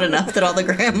be loud enough that all the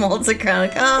Gramolds are kind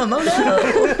of like, oh no.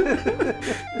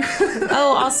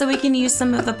 Oh, also we can use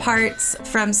some of the parts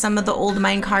from some of the old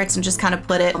mine carts and just kind of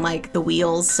put it on like the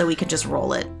wheels so we could just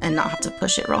roll it and not have to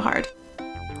push it real hard.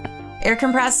 Air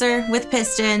compressor with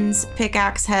pistons,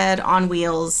 pickaxe head on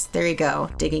wheels. There you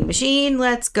go. Digging machine,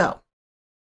 let's go.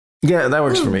 Yeah, that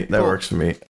works for me. That works for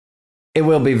me. It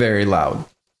will be very loud.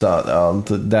 So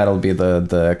that'll be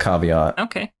the caveat.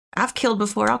 Okay. I've killed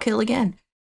before, I'll kill again.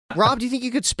 Rob, do you think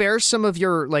you could spare some of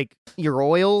your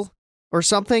oil or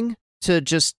something to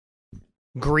just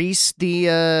grease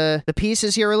the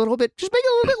pieces here a little bit? Just make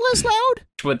it a little bit less loud?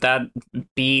 Would that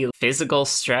be physical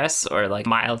stress or like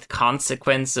mild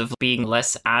consequence of being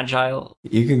less agile?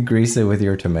 You can grease it with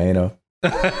your tomato.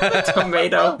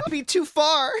 Tomato? That'd be too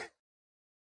far.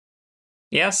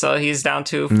 Yeah, so he's down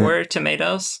to 4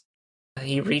 tomatoes.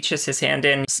 He reaches his hand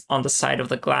in on the side of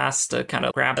the glass to kind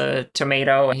of grab a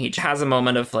tomato, and he has a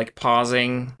moment of like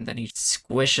pausing. Then he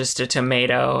squishes the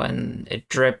tomato and it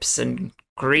drips and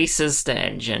greases the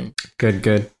engine.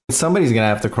 Good. Somebody's gonna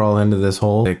have to crawl into this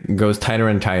hole. It goes tighter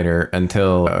and tighter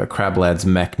until Crab Lad's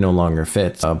mech no longer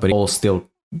fits, but the hole still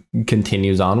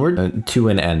continues onward to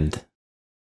an end,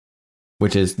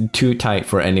 which is too tight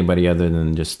for anybody other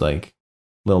than just like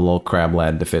little old Crab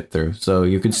Lad to fit through. So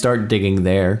you could start digging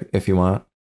there if you want,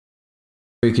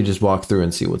 or you could just walk through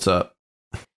and see what's up.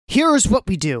 Here's what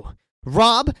we do.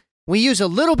 Rob, we use a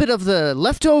little bit of the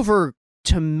leftover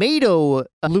tomato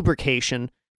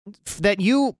lubrication that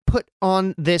you put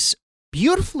on this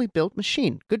beautifully built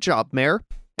machine. Good job, Mare.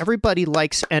 Everybody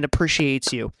likes and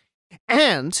appreciates you.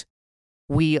 And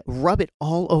we rub it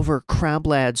all over Crab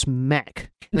Lad's mech.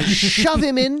 And shove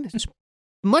him in as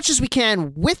much as we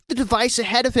can with the device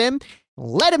ahead of him.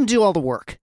 Let him do all the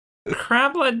work.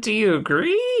 Crablet, do you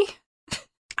agree?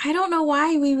 I don't know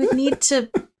why we would need to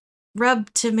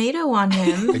rub tomato on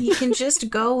him. He can just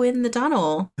go in the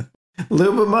tunnel.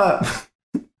 Lube him up.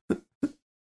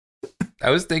 I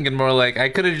was thinking more like I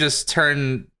could have just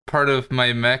turned part of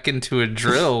my mech into a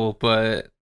drill,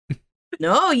 but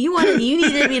No, you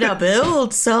needed me to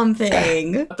build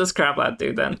something. What does Crablet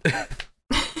do then?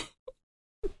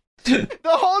 The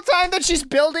whole time that she's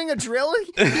building a drill,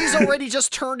 he's already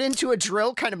just turned into a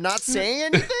drill, kind of not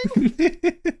saying anything.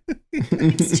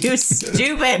 It's too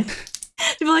stupid.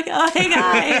 To be like, oh, hey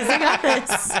guys, I got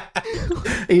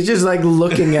this. He's just like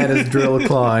looking at his drill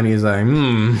claw and he's like,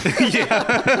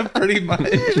 Yeah, pretty much.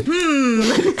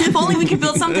 If only we could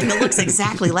build something that looks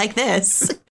exactly like this.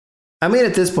 I mean,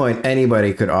 at this point,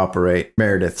 anybody could operate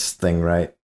Meredith's thing,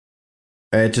 right?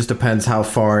 It just depends how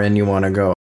far in you want to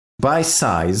go. By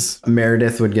size,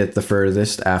 Meredith would get the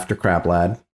furthest after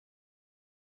Crablad,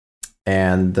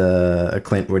 and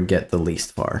Clint would get the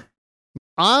least far.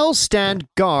 I'll stand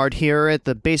guard here at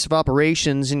the base of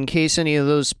operations in case any of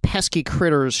those pesky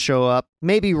critters show up.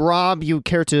 Maybe, Rob, you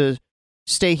care to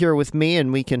stay here with me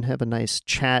and we can have a nice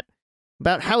chat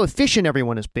about how efficient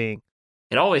everyone is being.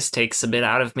 It always takes a bit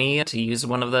out of me to use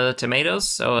one of the tomatoes,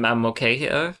 so I'm okay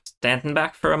here, standing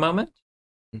back for a moment.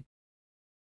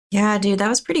 Yeah, dude, that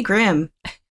was pretty grim.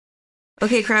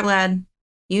 Okay, Crab Lad,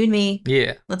 you and me.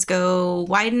 Yeah. Let's go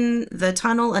widen the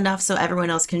tunnel enough so everyone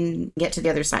else can get to the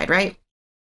other side, right?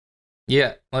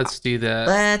 Yeah, let's do that.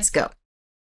 Let's go.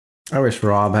 I wish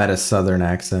Rob had a southern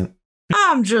accent.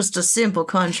 I'm just a simple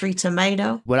country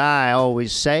tomato. What I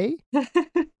always say.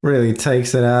 Really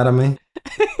takes it out of me.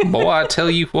 Boy, I tell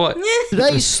you what.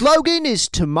 Today's slogan is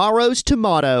tomorrow's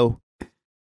tomato.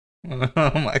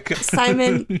 Oh my god.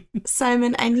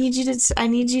 Simon, I need you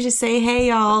to say hey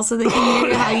y'all so they can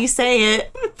hear how you say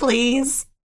it. Please.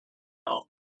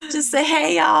 Just say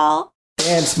hey y'all.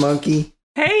 Dance monkey.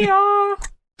 Hey y'all.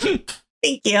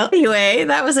 Thank you. Anyway,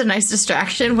 that was a nice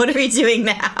distraction. What are we doing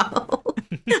now?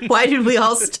 Why did we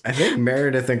all I think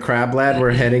Meredith and Crablad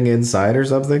were heading inside or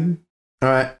something. All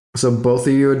right. So both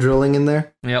of you are drilling in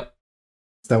there? Yep.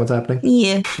 Is that what's happening?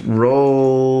 Yeah.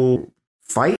 Roll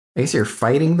fight? I guess you're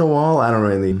fighting the wall? I don't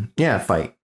really... Yeah,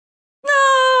 fight.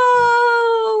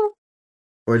 No!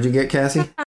 What'd you get, Cassie?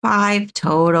 5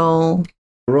 total.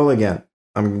 Roll again.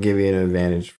 I'm going to give you an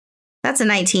advantage. That's a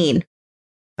 19.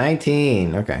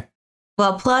 19. Okay.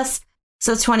 Well, plus,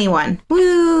 so 21.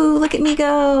 Woo! Look at me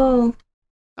go.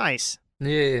 Nice.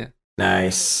 Yeah.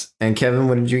 Nice. And Kevin,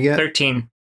 what did you get? 13.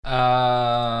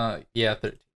 Yeah,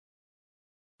 13.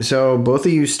 So both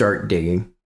of you start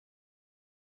digging.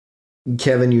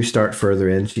 Kevin, you start further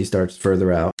in. She starts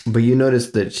further out. But you notice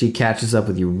that she catches up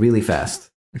with you really fast.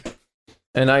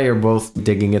 And now you're both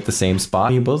digging at the same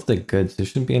spot. You both did good, so there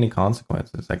shouldn't be any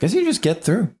consequences. I guess you just get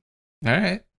through. All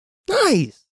right.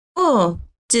 Nice. Oh,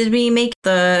 did we make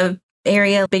the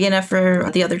area big enough for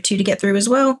the other two to get through as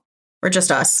well? Or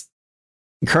just us?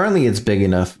 Currently, it's big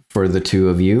enough for the two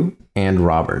of you and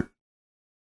Robert.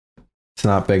 It's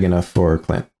not big enough for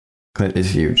Clint. Clint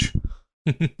is huge.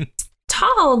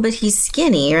 Tall, but he's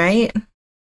skinny, right?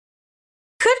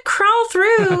 Could crawl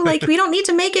through. Like, we don't need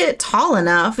to make it tall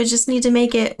enough. We just need to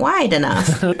make it wide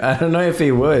enough. I don't know if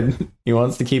he would. He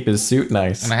wants to keep his suit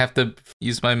nice. And I have to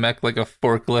use my mech like a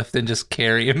forklift and just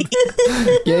carry him.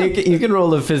 Yeah, you can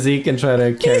roll a physique and try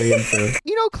to carry him through.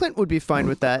 You know, Clint would be fine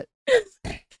with that.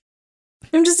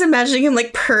 I'm just imagining him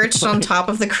like perched on top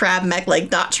of the crab mech, like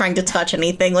not trying to touch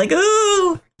anything. Like,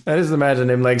 ooh! I just imagine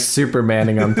him like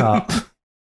Supermaning on top.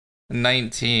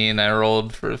 19, I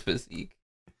rolled for a physique.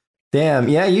 Damn,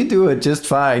 yeah, you do it just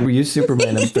fine. You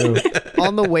Superman him through.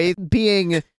 On the way,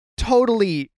 being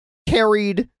totally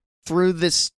carried through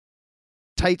this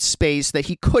tight space that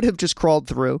he could have just crawled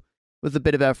through with a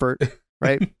bit of effort,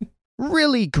 right?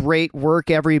 Really great work,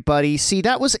 everybody. See,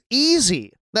 that was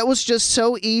easy. That was just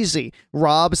so easy.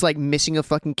 Rob's like missing a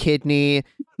fucking kidney.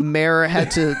 Mare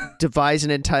had to devise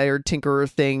an entire Tinkerer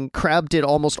thing. Crab did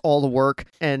almost all the work.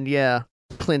 And yeah,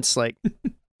 Clint's like,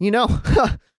 you know,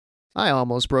 I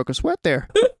almost broke a sweat there.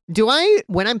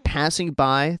 When I'm passing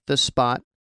by the spot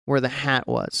where the hat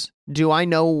was, do I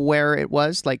know where it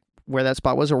was? Like where that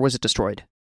spot was, or was it destroyed?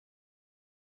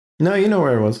 No, you know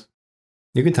where it was.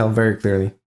 You can tell very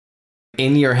clearly.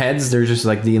 In your heads, there's just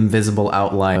like the invisible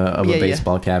outline of a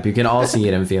baseball cap. You can all see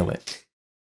it and feel it.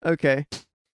 Okay.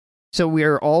 So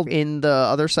we're all in the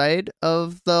other side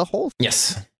of the hole?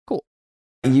 Yes. Cool.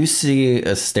 You see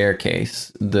a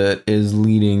staircase that is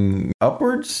leading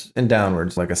upwards and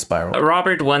downwards like a spiral.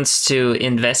 Robert wants to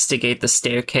investigate the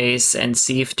staircase and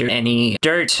see if there's any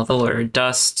dirt or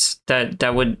dust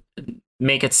that would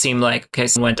make it seem like, okay,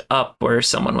 someone went up or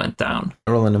someone went down.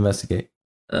 Roll and investigate.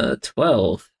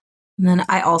 12. And then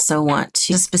I also want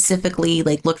to specifically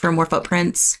look for more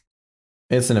footprints.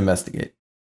 It's an investigate.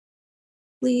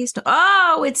 Please.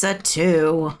 Oh, it's a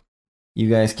 2. You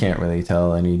guys can't really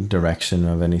tell any direction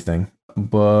of anything.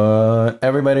 But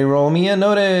everybody roll me a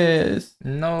notice.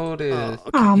 Notice.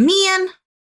 Oh, man.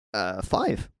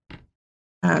 5.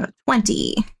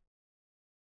 20.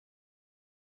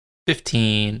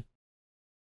 15.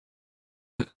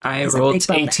 I rolled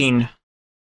 18.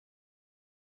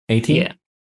 18? Yeah.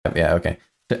 Yeah, okay.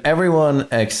 So everyone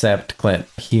except Clint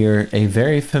hear a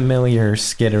very familiar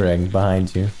skittering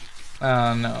behind you.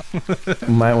 Oh, no. You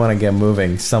might want to get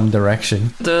moving some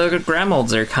direction. The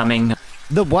Gramolds are coming.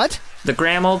 The what? The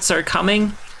Gramolds are coming.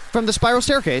 From the spiral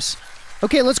staircase.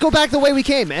 Okay, let's go back the way we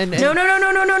came. And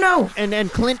No.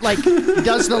 And Clint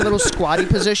does the little squatty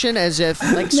position as if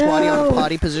squatty on a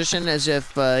potty position as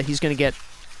if he's gonna get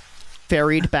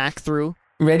ferried back through.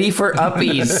 Ready for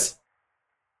uppies.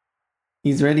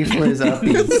 He's ready for his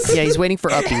uppies. Yeah, he's waiting for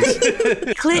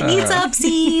uppies. Clint needs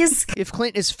upsies. If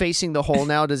Clint is facing the hole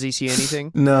now, does he see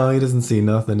anything? No, he doesn't see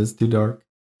nothing. It's too dark.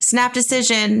 Snap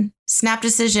decision.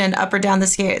 Up or down the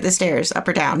stairs. Up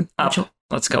or down. Up.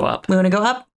 Let's go up. We want to go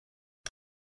up?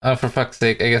 Oh, for fuck's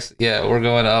sake. I guess, yeah, we're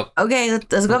going up. Okay,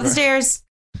 let's go up the stairs.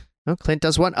 Oh, Clint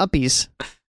does want uppies.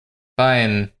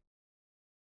 Fine.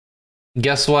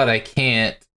 Guess what? I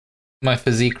can't. My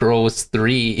physique roll was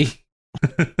 3.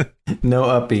 No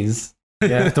uppies. You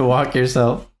have to walk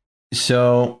yourself.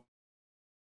 So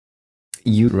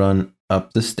you run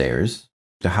up the stairs.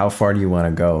 How far do you want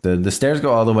to go? The stairs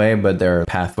go all the way, but there are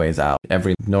pathways out.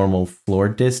 Every normal floor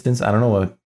distance, I don't know,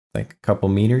 what, like a couple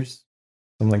meters?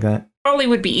 Something like that? Probably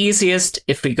would be easiest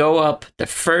if we go up the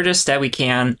furthest that we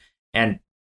can, and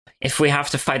if we have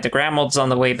to fight the Gramolds on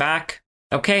the way back,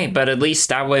 okay, but at least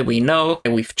that way we know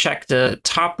we've checked the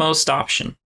topmost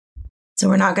option. So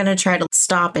we're not going to try to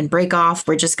stop and break off.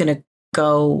 We're just going to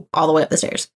go all the way up the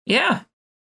stairs. Yeah.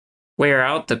 Wear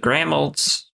out the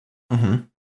Gramolds. Mm-hmm.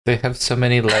 They have so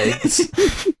many legs.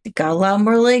 They got a lot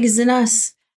more legs than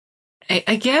us.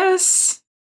 I guess.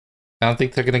 I don't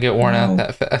think they're going to get worn out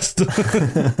that fast.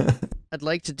 I'd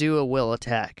like to do a will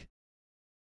attack.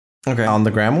 Okay. On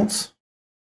the Gramolds?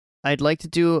 I'd like to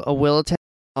do a will attack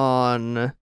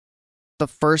on the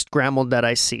first Gramold that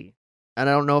I see. And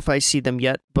I don't know if I see them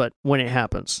yet, but when it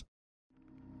happens.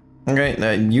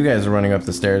 Okay, you guys are running up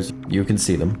the stairs. You can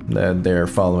see them. They're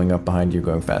following up behind you,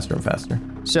 going faster and faster.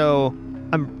 So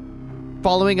I'm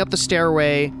following up the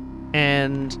stairway,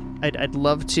 and I'd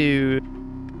love to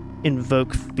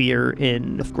invoke fear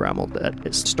in Gramold at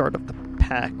the start of the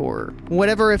pack or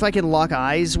whatever, if I can lock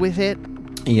eyes with it.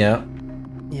 Yeah.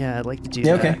 Yeah, I'd like to do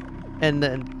that. Okay. And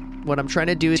then what I'm trying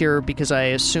to do here, because I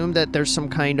assume that there's some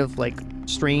kind of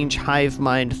strange hive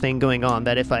mind thing going on,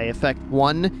 that if I affect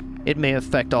one, it may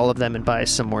affect all of them and buy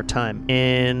some more time.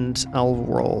 And I'll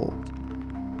roll.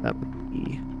 That would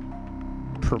be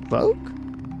provoke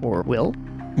or will?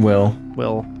 Will.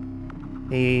 Will.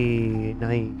 Hey,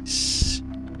 nice.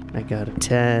 I got a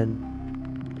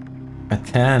 10. A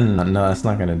 10? No, that's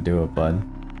not gonna do it, bud.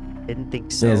 Didn't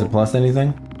think so. Is it plus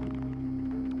anything?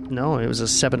 No, it was a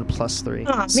 7 plus 3.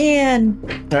 Oh, man.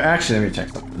 Actually, let me check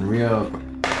something real quick.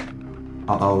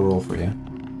 I'll roll for you.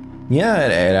 Yeah,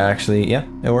 it actually, yeah,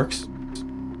 it works.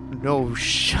 No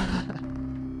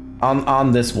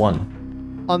On this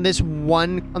one. On this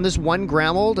one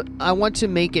Gramold, I want to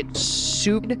make it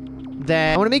super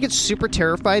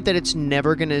terrified that it's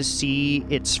never gonna see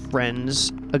its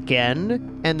friends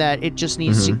again, and that it just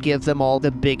needs to give them all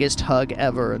the biggest hug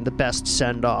ever and the best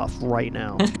send-off right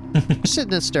now. Sit in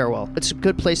the stairwell. It's a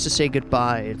good place to say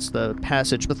goodbye. It's the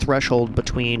passage, the threshold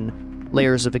between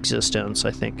layers of existence.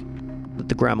 I think that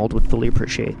the Gramold would fully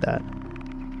appreciate that.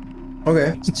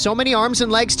 Okay. So many arms and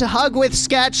legs to hug with,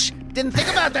 Sketch! Didn't think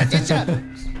about that, did ya?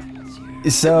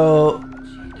 So,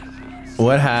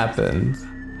 what happens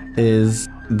is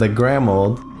the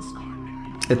Gramold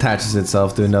attaches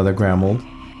itself to another Gramold,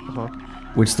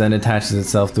 which then attaches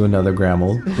itself to another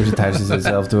Gramold, which attaches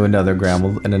itself to another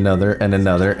Gramold, and another, and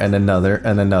another, and another,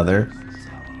 and another,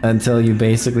 until you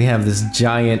basically have this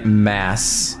giant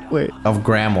mass of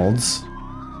Gramolds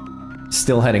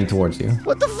still heading towards you.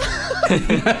 What the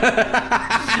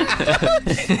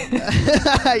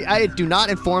I do not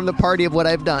inform the party of what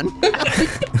I've done.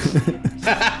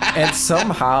 And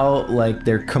somehow,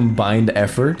 their combined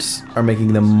efforts are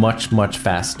making them much, much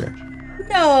faster.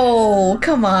 No! No,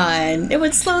 come on. It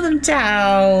would slow them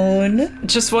down.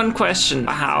 Just one question.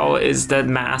 How is the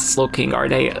mass looking? Are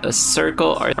they a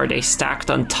circle? Are they stacked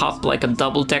on top like a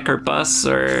double-decker bus,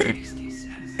 or...?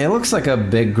 It looks like a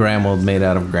big gramold made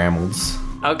out of gramolds.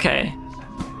 Okay.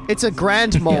 It's a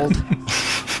grand mold.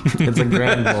 It's a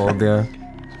grand mold, yeah.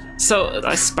 So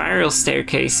a spiral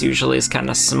staircase usually is kind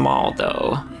of small,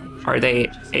 though. Are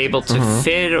they able to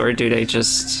fit, or do they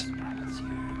just...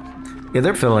 Yeah,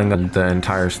 they're filling the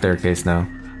entire staircase now.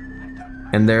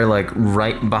 And they're like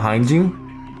right behind you.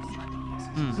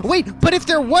 Wait, but if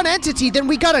they're one entity, then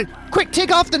we gotta quick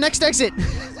take off the next exit.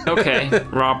 Okay,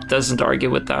 Rob doesn't argue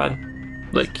with that.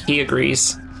 Like, he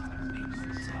agrees.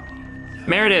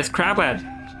 Meredith, Crablad.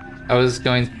 I was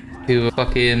going to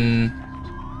fucking...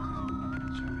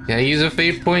 Can I use a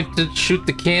fate point to shoot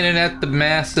the cannon at the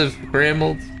massive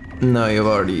brambles? No, you've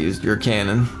already used your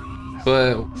cannon.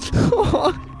 But...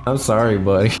 I'm sorry,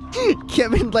 buddy.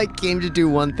 Kevin, came to do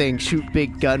one thing, shoot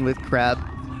big gun with crab.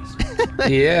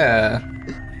 Yeah.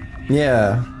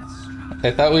 Yeah.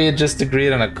 I thought we had just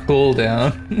agreed on a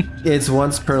cooldown. It's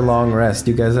once per long rest.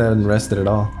 You guys haven't rested at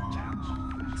all.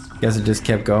 You guys have just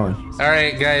kept going.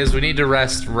 Alright, guys, we need to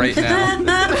rest right now.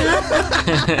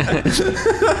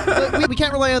 we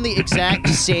can't rely on the exact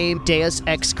same Deus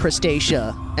Ex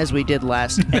Crustacea as we did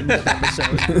last end of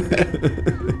episode.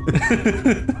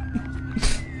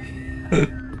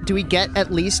 Do we get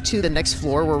at least to the next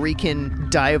floor where we can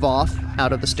dive off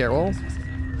out of the stairwell?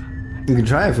 You can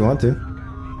try if you want to.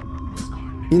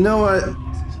 You know what?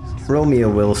 Roll me a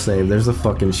will save. There's a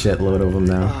fucking shitload of them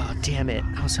now. Oh, damn it.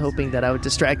 I was hoping that I would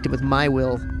distract him with my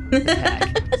will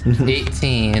attack.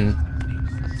 18.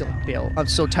 Don't fail. I'm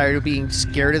so tired of being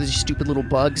scared of these stupid little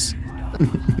bugs.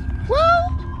 Well,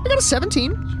 I got a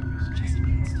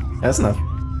 17. That's enough.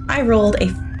 I rolled a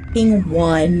f***ing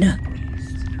 1.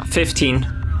 15.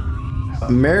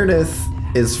 Meredith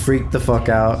is freaked the fuck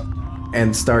out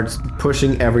and starts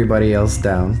pushing everybody else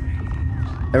down.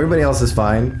 Everybody else is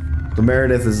fine, but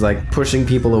Meredith is pushing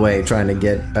people away, trying to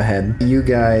get ahead. You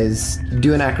guys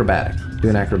do an acrobatics. Do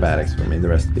an acrobatics for me, the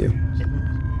rest of you.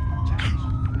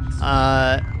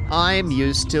 I'm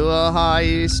used to a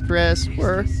high-stress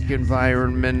work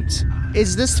environment.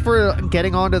 Is this for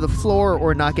getting onto the floor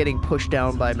or not getting pushed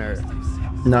down by Meredith?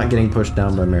 Not getting pushed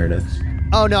down by Meredith.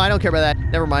 Oh, no, I don't care about that.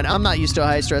 Never mind. I'm not used to a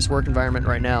high-stress work environment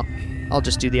right now. I'll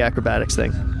just do the acrobatics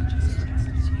thing.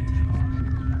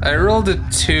 I rolled a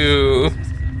 2.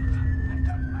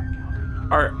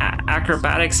 Are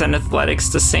acrobatics and athletics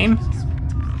the same?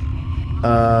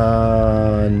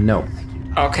 No.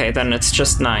 Okay, then it's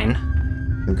just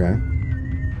 9. Okay.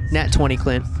 Nat 20,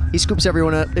 Clint. He scoops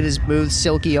everyone up in his smooth,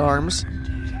 silky arms.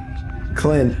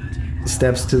 Clint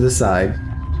steps to the side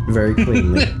very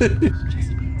cleanly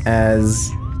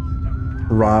as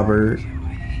Robert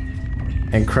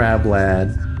and Crab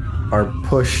Lad are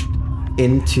pushed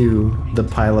into the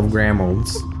pile of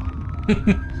gramolds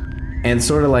and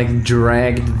sort of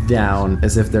dragged down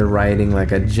as if they're riding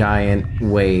a giant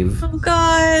wave. Oh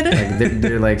God!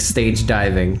 They're stage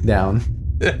diving down,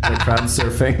 crowd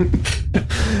surfing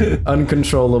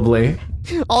uncontrollably.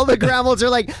 All the gramolds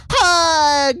are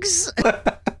hugs.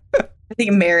 I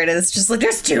think Meredith's just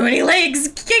there's too many legs.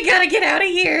 You gotta get out of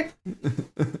here.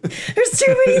 There's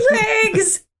too many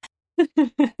legs.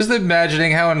 Just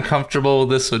imagining how uncomfortable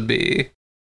this would be.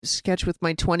 Sketch with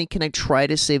my 20. Can I try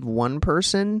to save one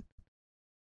person?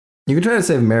 You can try to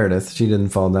save Meredith. She didn't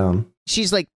fall down.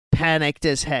 She's panicked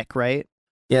as heck, right?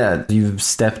 Yeah, you've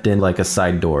stepped in a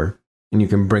side door, and you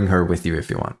can bring her with you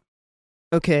if you want.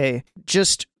 Okay,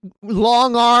 just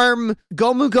long arm,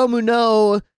 gomu gomu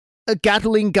no, a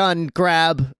Gatling gun,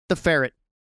 grab the ferret.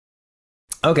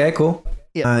 Okay, cool.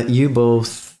 Yeah. You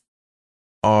both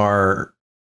are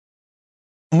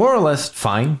more or less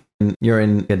fine. You're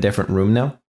in a different room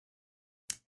now.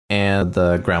 And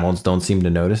the Gramolds don't seem to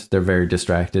notice. They're very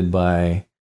distracted by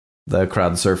the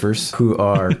crowd surfers who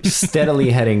are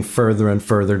steadily heading further and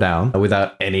further down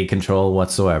without any control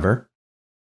whatsoever.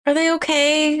 Are they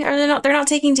okay? Are they not? They're not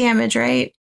taking damage,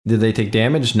 right? Did they take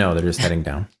damage? No, they're just heading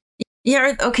down.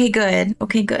 Yeah. Okay. Good.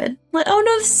 Okay. Good. Oh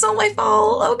no! This is all my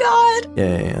fault. Oh God.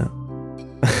 Yeah.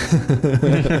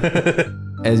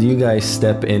 As you guys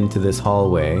step into this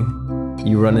hallway,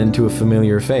 you run into a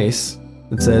familiar face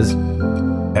that says,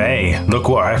 "Hey, look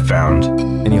what I found."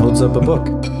 And he holds up a book.